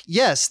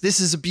 yes, this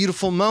is a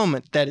beautiful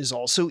moment that is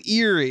also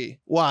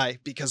eerie. Why?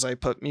 Because I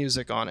put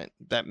music on it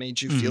that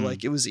made you feel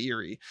like it was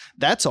eerie.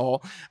 That's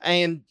all.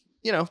 And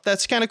you know,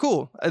 that's kind of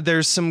cool.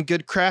 There's some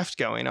good craft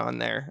going on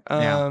there.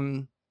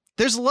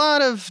 There's a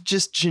lot of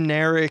just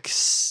generic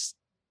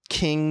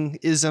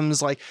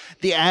King-isms, like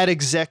the ad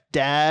exec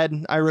dad.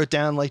 I wrote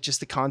down like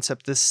just the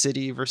concept of the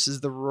city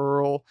versus the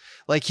rural.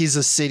 Like he's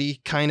a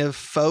city kind of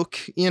folk,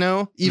 you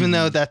know, even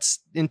though that's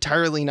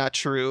entirely not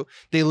true.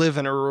 They live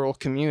in a rural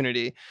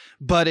community.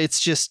 But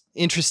it's just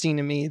interesting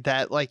to me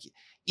that like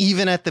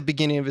even at the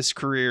beginning of his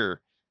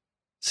career,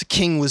 so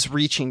King was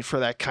reaching for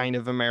that kind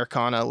of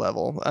Americana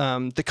level.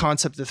 The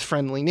concept of the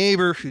friendly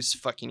neighbor who's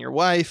fucking your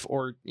wife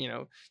or, you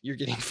know, you're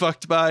getting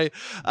fucked by.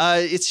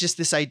 It's just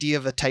this idea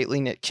of a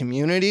tightly knit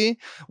community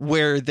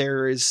where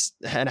there is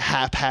a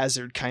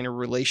haphazard kind of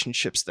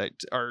relationships that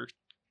are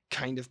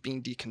kind of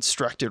being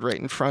deconstructed right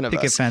in front of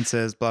us. Picket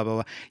fences, blah, blah,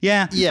 blah.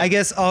 Yeah. I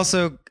guess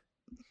also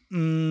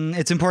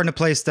it's important to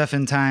place stuff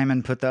in time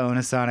and put the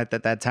onus on it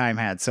that time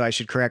had. So I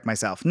should correct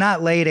myself.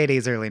 Not late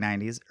 80s, early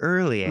 90s,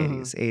 early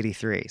 80s,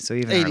 83. So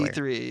even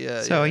 83, earlier.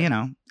 Yeah. So, you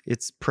know,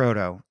 it's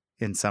proto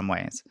in some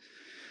ways.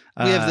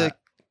 We have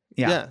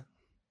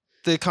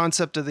the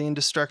concept of the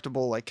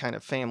indestructible, like kind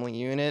of family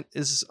unit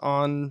is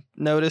on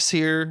notice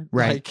here.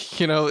 Right. Like,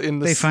 you know, in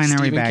the they find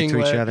their way back to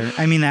each other.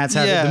 I mean, that's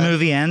how the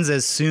movie ends.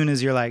 As soon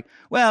as you're like,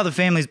 well, the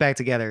family's back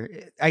together.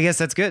 I guess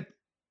that's good.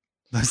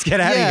 Let's get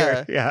out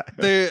of here.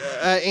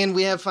 Yeah. And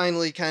we have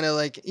finally kind of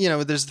like, you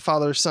know, there's the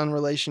father-son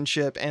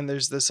relationship and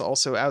there's this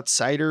also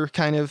outsider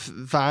kind of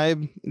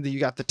vibe. You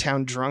got the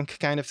town drunk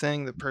kind of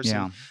thing. The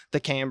person, the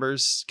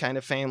Cambers kind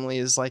of family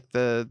is like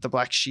the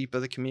black sheep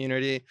of the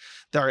community.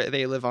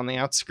 They live on the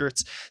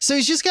outskirts. So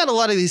he's just got a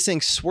lot of these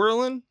things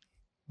swirling,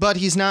 but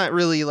he's not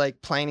really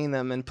like planning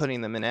them and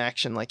putting them in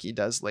action like he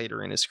does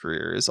later in his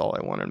career is all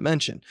I wanted to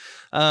mention.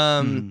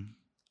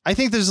 I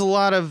think there's a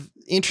lot of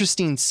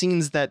interesting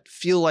scenes that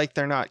feel like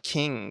they're not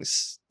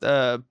King's,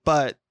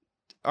 but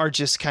are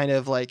just kind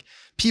of like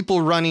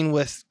people running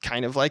with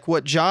kind of like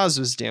what Jaws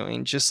was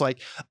doing. Just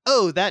like,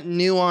 oh, that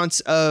nuance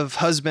of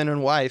husband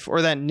and wife,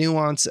 or that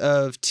nuance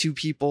of two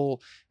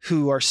people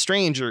who are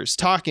strangers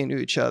talking to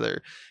each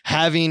other,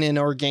 having an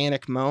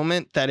organic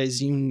moment that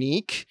is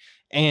unique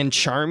and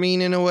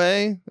charming in a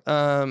way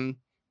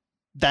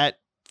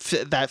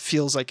that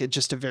feels like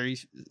just a very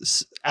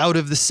out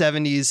of the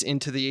 70s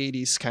into the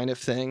 80s kind of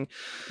thing.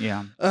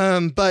 Yeah.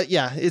 But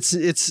yeah,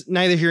 it's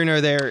neither here nor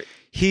there.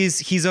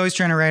 He's always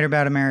trying to write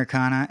about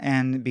Americana,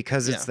 and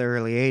because it's the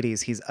early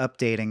 80s, he's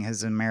updating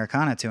his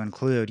Americana to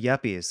include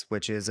yuppies,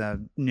 which is a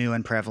new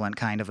and prevalent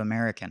kind of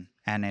American,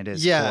 and it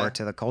is core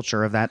to the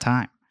culture of that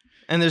time.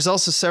 And there's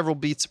also several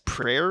beats of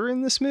prayer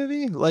in this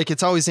movie. Like,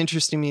 it's always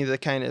interesting to me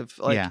that kind of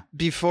like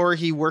before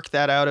he worked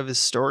that out of his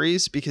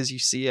stories, because you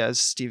see as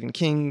Stephen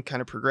King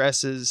kind of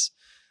progresses,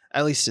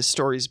 at least his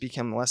stories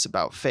become less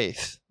about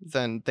faith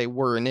than they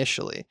were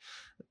initially,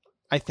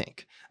 I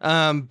think.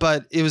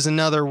 But it was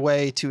another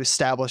way to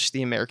establish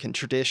the American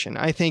tradition.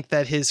 I think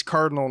that his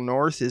Cardinal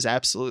North is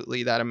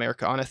absolutely that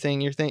Americana thing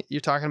you're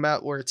talking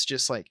about, where it's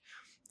just like,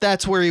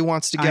 that's where he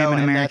wants to go. I'm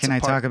an American. I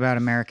talk about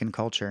American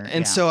culture.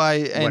 And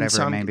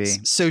whatever it may be.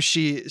 So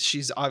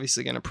she's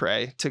obviously going to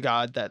pray to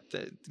God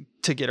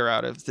to get her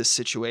out of this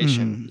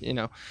situation, you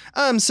know?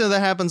 So that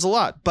happens a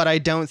lot, but I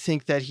don't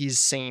think that he's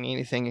saying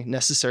anything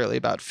necessarily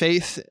about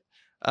faith.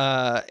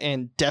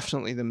 And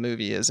definitely the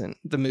movie isn't.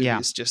 The movie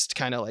is just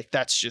kind of like,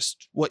 that's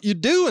just what you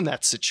do in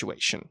that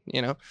situation,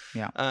 you know?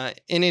 Yeah.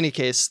 In any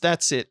case,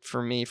 that's it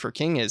for me for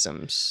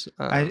King-isms.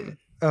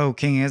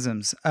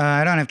 King-isms.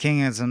 I don't have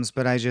King-isms,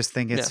 but I just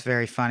think it's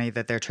very funny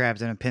that they're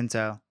trapped in a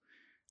Pinto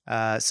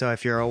So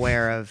if you're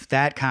aware of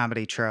that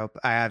comedy trope,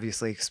 I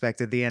obviously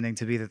expected the ending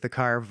to be that the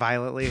car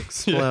violently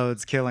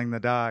explodes, killing the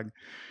dog,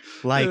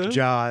 like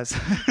Jaws.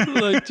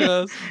 Like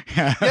Jaws.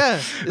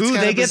 Yeah. Ooh,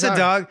 they get the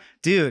dog.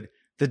 Dude,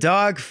 the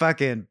dog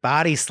fucking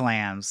body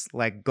slams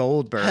like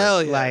Goldberg.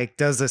 Hell yeah. Like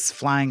does this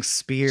flying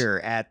spear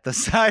at the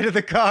side of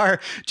the car,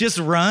 just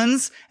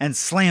runs and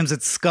slams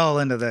its skull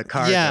into the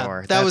car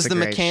door. That was a the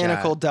great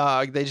mechanical shot.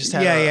 dog. They just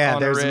had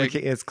on a rig.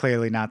 It's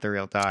clearly not the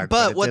real dog.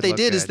 But what they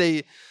did is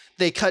is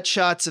they cut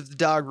shots of the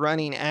dog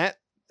running at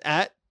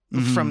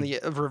from the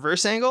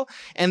reverse angle,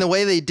 and the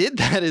way they did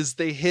that is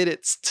they hid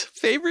its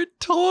favorite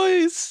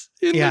toys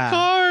in the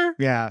car.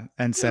 Yeah,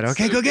 and said, That's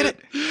 "Okay, so go get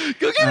good. it,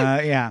 Go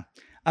get it." Yeah.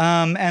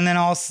 And then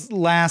also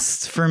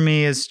last for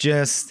me is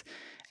just,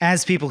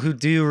 as people who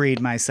do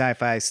read my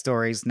sci-fi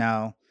stories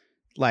know,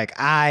 like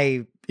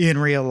I in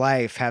real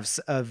life have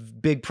a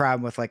big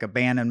problem with like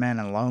abandonment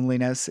and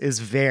loneliness is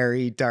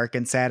very dark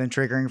and sad and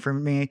triggering for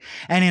me.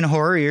 And in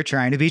horror, you're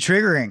trying to be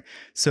triggering.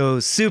 So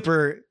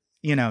super,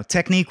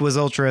 technique was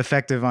ultra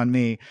effective on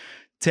me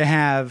to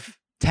have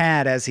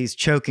Tad, as he's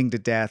choking to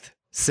death,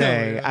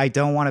 say, I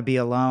don't want to be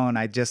alone.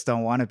 I just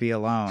don't want to be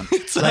alone.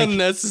 It's like,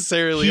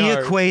 unnecessarily he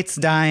hard. equates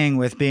dying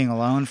with being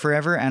alone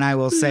forever. And I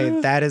will say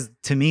that is,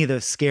 to me,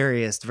 the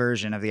scariest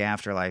version of the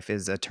afterlife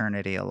is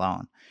eternity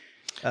alone.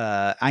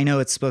 I know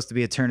it's supposed to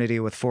be eternity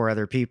with 4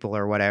 other people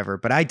or whatever,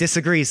 but I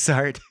disagree,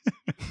 Sart.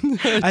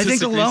 I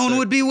think alone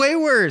would be way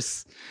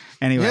worse.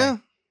 Anyway. Yeah.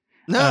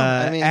 No,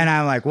 I mean, and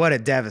I'm like, what a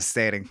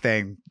devastating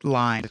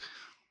line.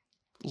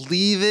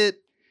 Leave it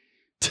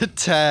to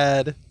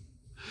Tad.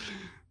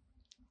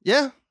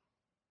 Yeah.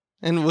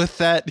 And with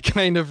that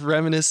kind of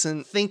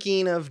reminiscent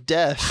thinking of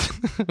death,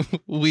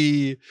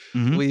 we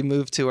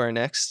move to our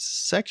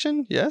next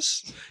section.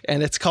 Yes.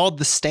 And it's called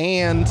The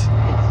Stand.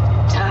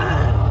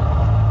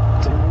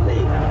 Time to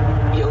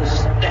make your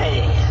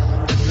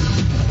stand.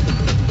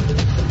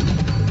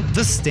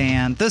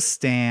 The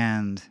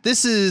Stand.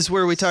 This is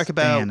where we talk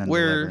about Stand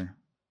where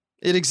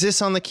it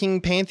exists on the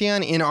King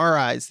Pantheon in our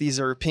eyes. These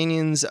are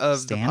opinions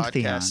of the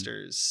Stand-theon.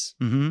 podcasters.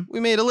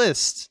 We made a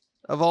list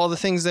of all the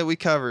things that we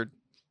covered.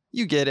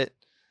 You get it.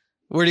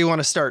 Where do you want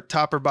to start?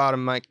 Top or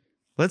bottom, Mike?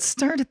 Let's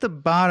start at the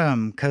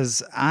bottom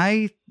because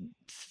of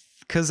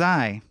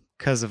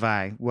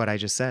what I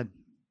just said.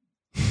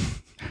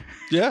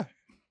 Yeah.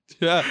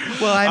 Yeah.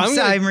 Well,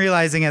 I'm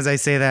realizing as I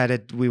say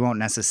that we won't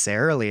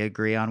necessarily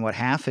agree on what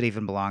half it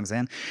even belongs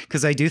in,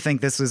 because I do think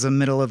this was a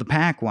middle of the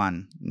pack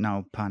one.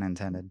 No pun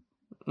intended.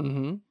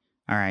 Mm-hmm.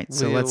 All right.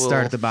 So let's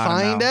start at the bottom.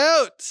 Find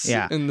out.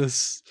 Yeah. In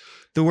this.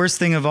 The worst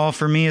thing of all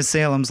for me is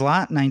Salem's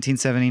Lot,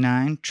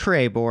 1979.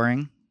 Trey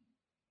boring.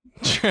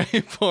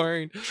 Trey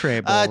boring. Trey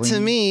boring. To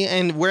me,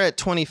 and we're at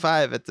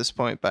 25 at this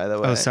point, by the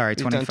way. Oh, sorry,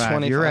 We've done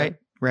 25. You're right.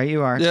 Right,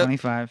 you are. Yep.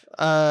 25.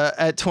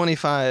 At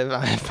 25,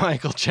 I have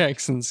Michael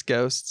Jackson's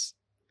Ghosts.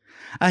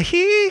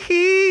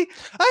 Ahee.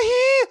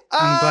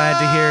 I'm glad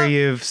to hear Ah.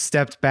 you've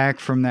stepped back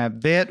from that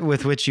bit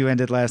with which you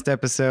ended last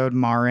episode,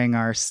 marring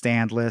our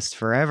stand list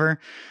forever.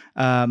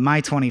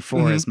 My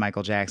 24 is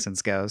Michael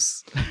Jackson's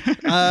Ghosts.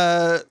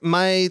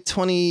 My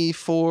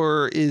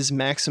 24 is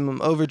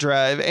Maximum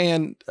Overdrive,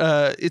 and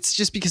it's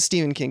just because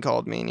Stephen King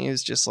called me, and he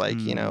was just like,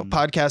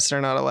 podcasts are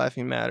not a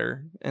laughing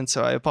matter, and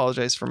so I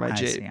apologize for my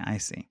jape. I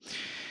see.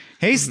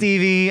 Hey,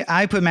 Stevie,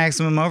 I put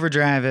Maximum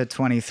Overdrive at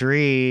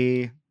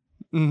 23.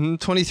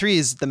 23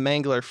 is The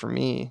Mangler for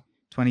me.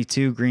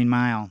 22, Green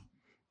Mile.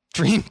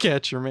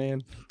 Dreamcatcher,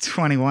 man.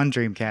 21,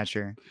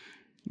 Dreamcatcher.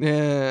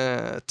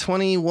 Yeah,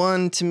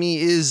 21 to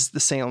me is the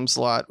Salem's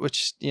Lot,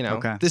 which,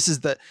 this is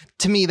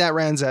to me, that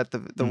rounds at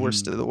the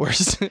worst of the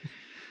worst.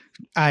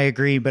 I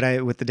agree,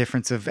 but with the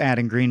difference of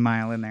adding Green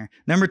Mile in there.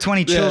 Number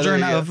 20,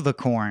 Children of the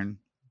Corn.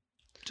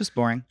 Just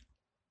boring.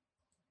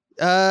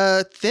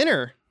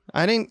 Thinner.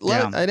 I didn't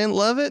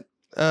love it.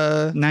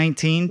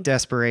 19,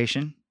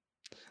 Desperation.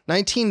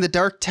 19, The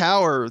Dark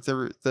Tower,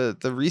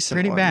 the recent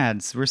Pretty one.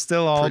 bad. We're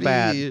still all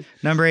bad.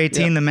 Number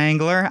 18, The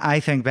Mangler. I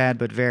think bad,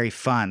 but very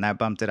fun. That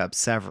bumped it up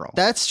several.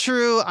 That's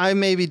true. I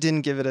maybe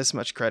didn't give it as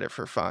much credit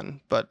for fun,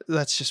 but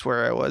that's just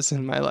where I was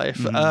in my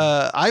life.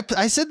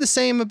 I said the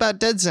same about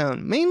Dead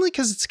Zone, mainly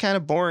because it's kind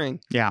of boring.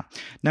 Yeah.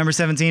 Number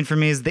 17 for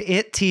me is the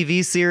It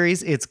TV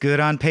series. It's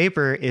good on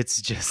paper.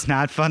 It's just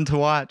not fun to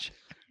watch.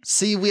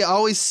 See, we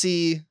always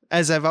see,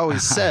 as I've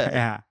always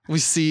said, we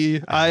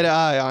see eye to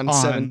eye on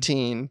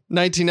 17.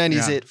 1990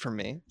 is it for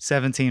me.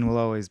 17 will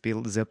always be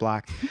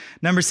Ziploc.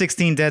 Number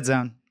 16, Dead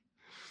Zone.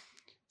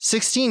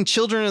 16,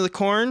 Children of the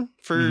Corn,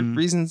 for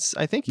reasons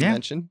I think you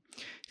mentioned.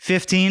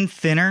 15,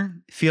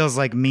 Thinner. Feels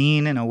like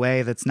mean in a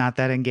way that's not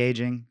that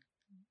engaging.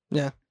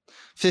 Yeah.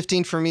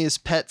 15 for me is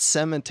Pet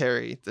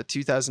Cemetery, the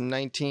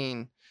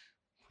 2019.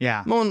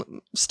 Yeah.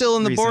 Still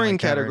in the boring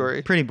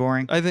category. Pretty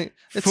boring. I think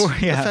it's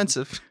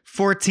offensive.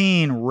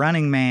 14,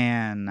 Running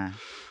Man.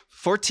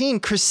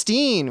 14,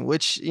 Christine,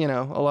 which,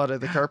 a lot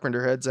of the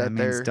Carpenter heads out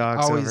there. Means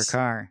dogs over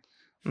car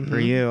for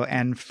you.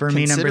 And for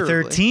me, number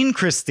 13,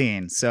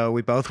 Christine. So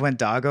we both went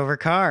dog over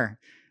car.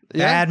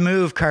 Bad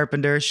move,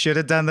 Carpenter. Should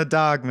have done the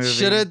dog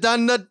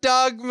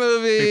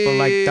movie. People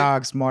like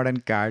dogs more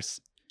than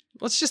cars.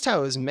 Well, it's just how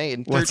it was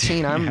made. What's-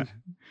 13. yeah.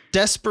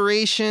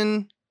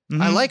 Desperation.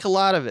 I Mhm. like a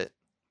lot of it,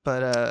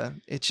 but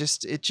it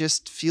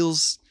just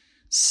feels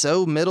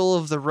so middle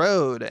of the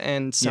road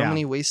and so Yeah.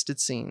 many wasted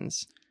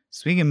scenes.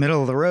 Speaking of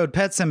middle of the road,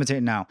 Pet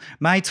Cemetery. No,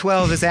 my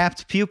 12 is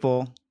Apt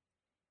Pupil.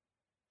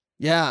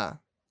 Yeah,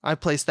 I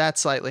placed that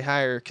slightly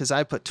higher because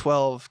I put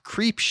 12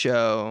 Creep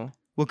Show.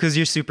 Well, because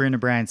you're super into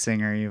Bryan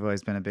Singer. You've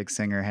always been a big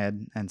Singer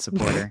head and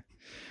supporter.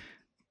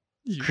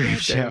 Creep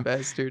Show. Damn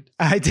bastard.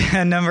 I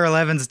did, number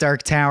 11's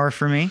Dark Tower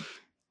for me.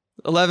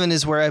 11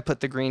 is where I put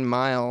The Green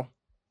Mile.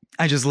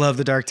 I just love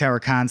the Dark Tower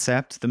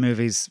concept. The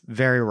movie's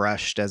very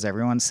rushed, as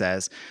everyone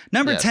says.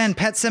 Number Yes. 10,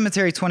 Pet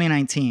Cemetery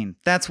 2019.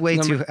 That's way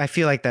too... I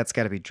feel like that's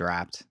got to be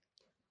dropped.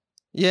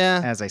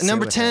 Yeah. As I And sit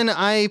number with 10,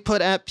 I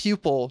put At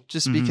Pupil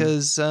just Mhm.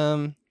 because,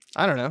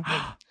 I don't know.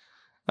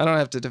 I don't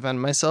have to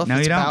defend myself. No,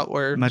 it's you don't. about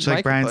where Much like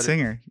Michael Bryan put it.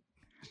 Singer.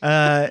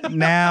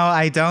 Now,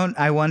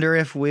 I wonder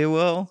if we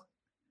will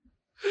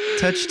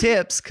touch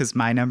tips, because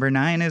my number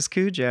 9 is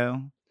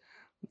Cujo.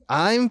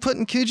 I'm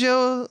putting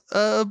Cujo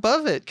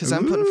above it because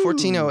I'm putting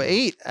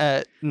 1408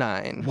 at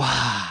 9.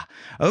 Wow.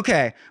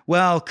 Okay.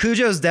 Well,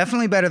 Cujo's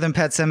definitely better than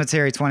Pet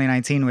Cemetery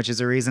 2019, which is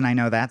a reason I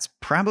know that's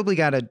probably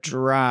got to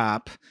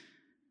drop.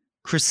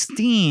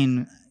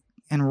 Christine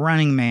and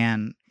Running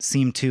Man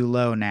seem too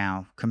low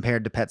now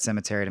compared to Pet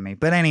Cemetery to me.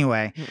 But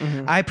anyway,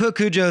 I put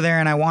Cujo there,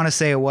 and I want to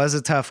say it was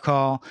a tough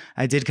call.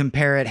 I did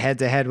compare it head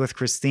to head with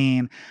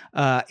Christine.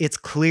 It's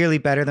clearly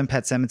better than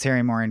Pet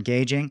Cemetery, more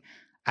engaging.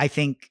 I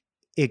think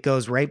it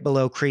goes right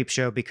below Creep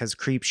Show because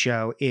Creep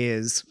Show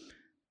is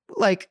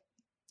like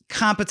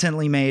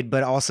competently made,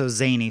 but also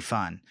zany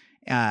fun.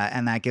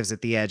 And that gives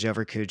it the edge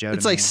over Cujo.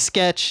 It's to like me.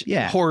 sketch,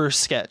 Yeah. horror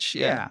sketch.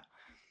 Yeah.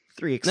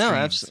 3 No,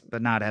 extremes,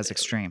 but not as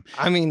extreme.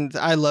 I mean,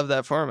 I love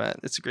that format.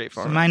 It's a great So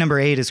format. my number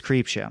 8 is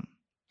Creep Show.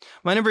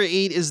 My number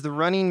 8 is The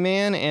Running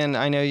Man, and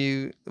I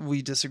know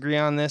we disagree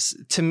on this.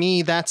 To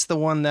me, that's the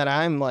one that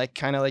I'm like,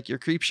 kind of like your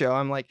Creep Show.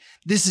 I'm like,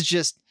 this is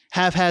just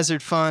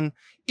haphazard fun,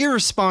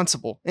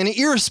 an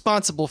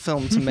irresponsible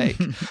film to make,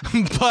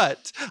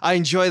 but I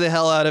enjoy the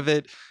hell out of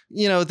it.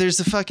 You know, there's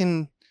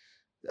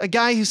a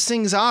guy who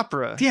sings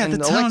opera. Yeah, and the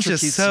tone's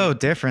just electrocutes so you.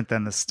 different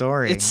than the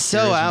story. It's the so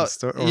original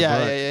out. or Yeah.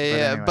 book.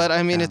 Anyway, But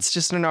I mean, yeah. it's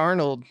just an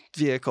Arnold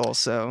vehicle,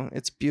 so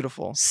it's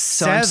beautiful.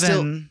 So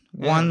 7,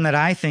 yeah. one that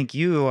I think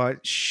you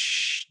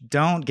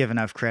don't give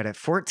enough credit.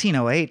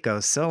 1408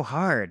 goes so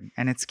hard,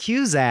 and it's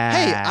Cusack.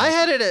 Hey, I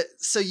had it at,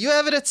 so you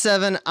have it at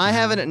 7. I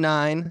have it at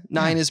 9.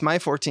 9 is my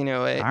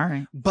 1408. All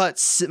right.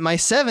 But my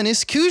 7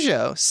 is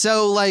Cujo.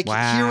 So like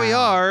here we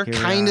Wow. are, Here we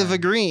kind of are.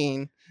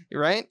 agreeing,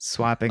 right?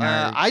 Swapping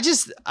our I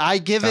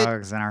give it,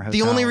 dogs and our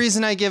the only hotels.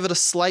 reason I give it a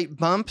slight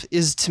bump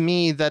is to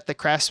me that the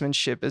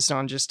craftsmanship is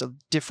on just a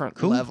different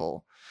Cool.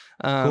 level.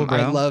 Cool, bro.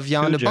 I love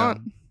Jan de Cujo.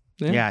 Bont.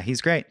 Yeah, he's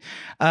great.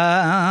 All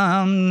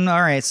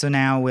right, so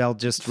now we'll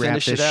just wrap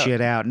Finish this it out. shit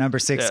out. Number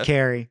 6, Yeah.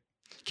 Carrie.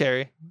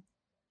 Carrie,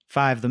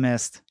 5, The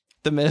Mist.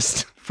 The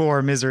Mist,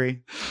 4,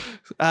 Misery.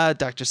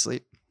 Dr.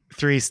 Sleep,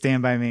 3,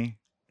 Stand By Me.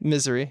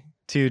 Misery,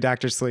 2,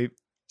 Dr. Sleep.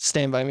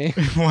 Stand By Me.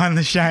 1,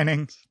 The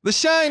Shining. The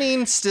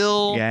Shining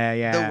still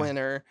Yeah. the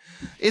winner.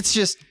 It's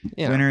just,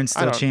 you know, Winner and I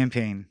still don't-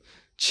 champagne.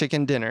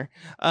 chicken dinner.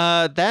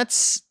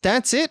 That's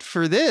it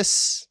for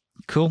this.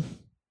 Cool.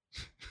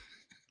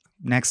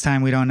 Next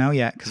time we don't know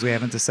yet because we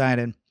haven't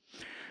decided.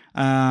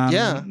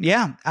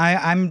 Yeah.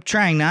 I'm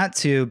trying not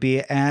to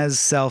be as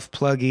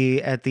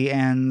self-pluggy at the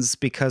ends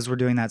because we're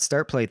doing that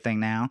start play thing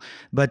now.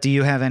 But do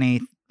you have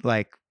any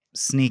like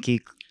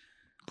sneaky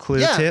clue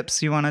Yeah.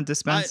 tips you want to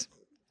dispense?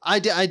 I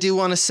do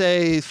want to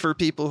say for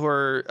people who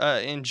are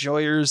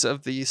enjoyers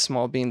of the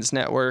Small Beans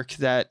Network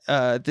that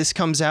this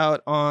comes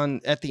out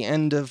at the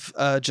end of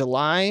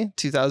July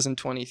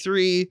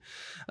 2023.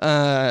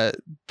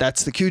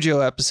 That's the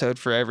Cujo episode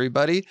for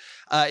everybody.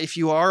 If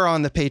you are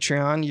on the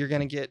Patreon, you're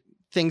going to get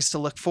things to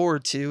look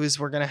forward to. Is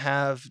we're going to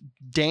have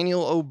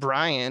Daniel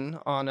O'Brien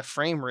on a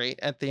frame rate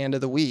at the end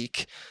of the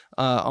week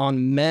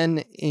on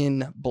Men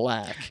in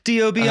Black.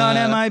 DOB on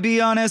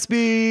MIB on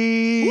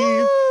SB.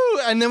 Woo!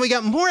 And then we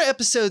got more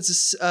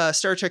episodes of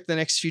Star Trek The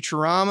Next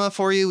Futurama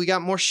for you. We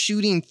got more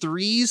Shooting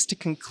Threes to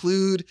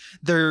conclude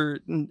their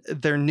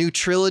new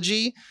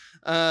trilogy.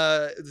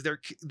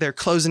 They're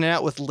closing it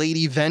out with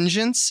Lady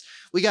Vengeance.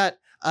 We got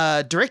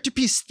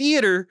direct-to-piece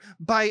theater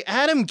by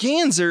Adam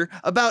Ganzer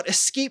about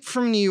Escape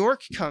from New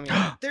York coming.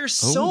 There's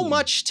so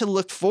much to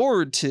look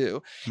forward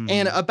to.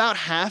 And about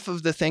half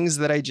of the things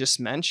that I just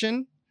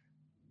mentioned,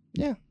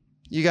 yeah,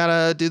 you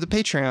gotta do the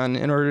Patreon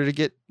in order to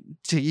get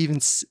to even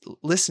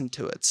listen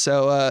to it.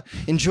 So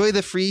enjoy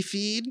the free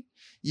feed,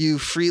 you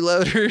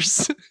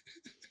freeloaders.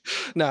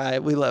 No,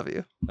 we love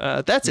you.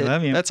 That's We it.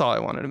 love you. That's all I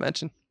wanted to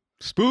mention.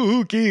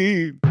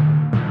 Spooky.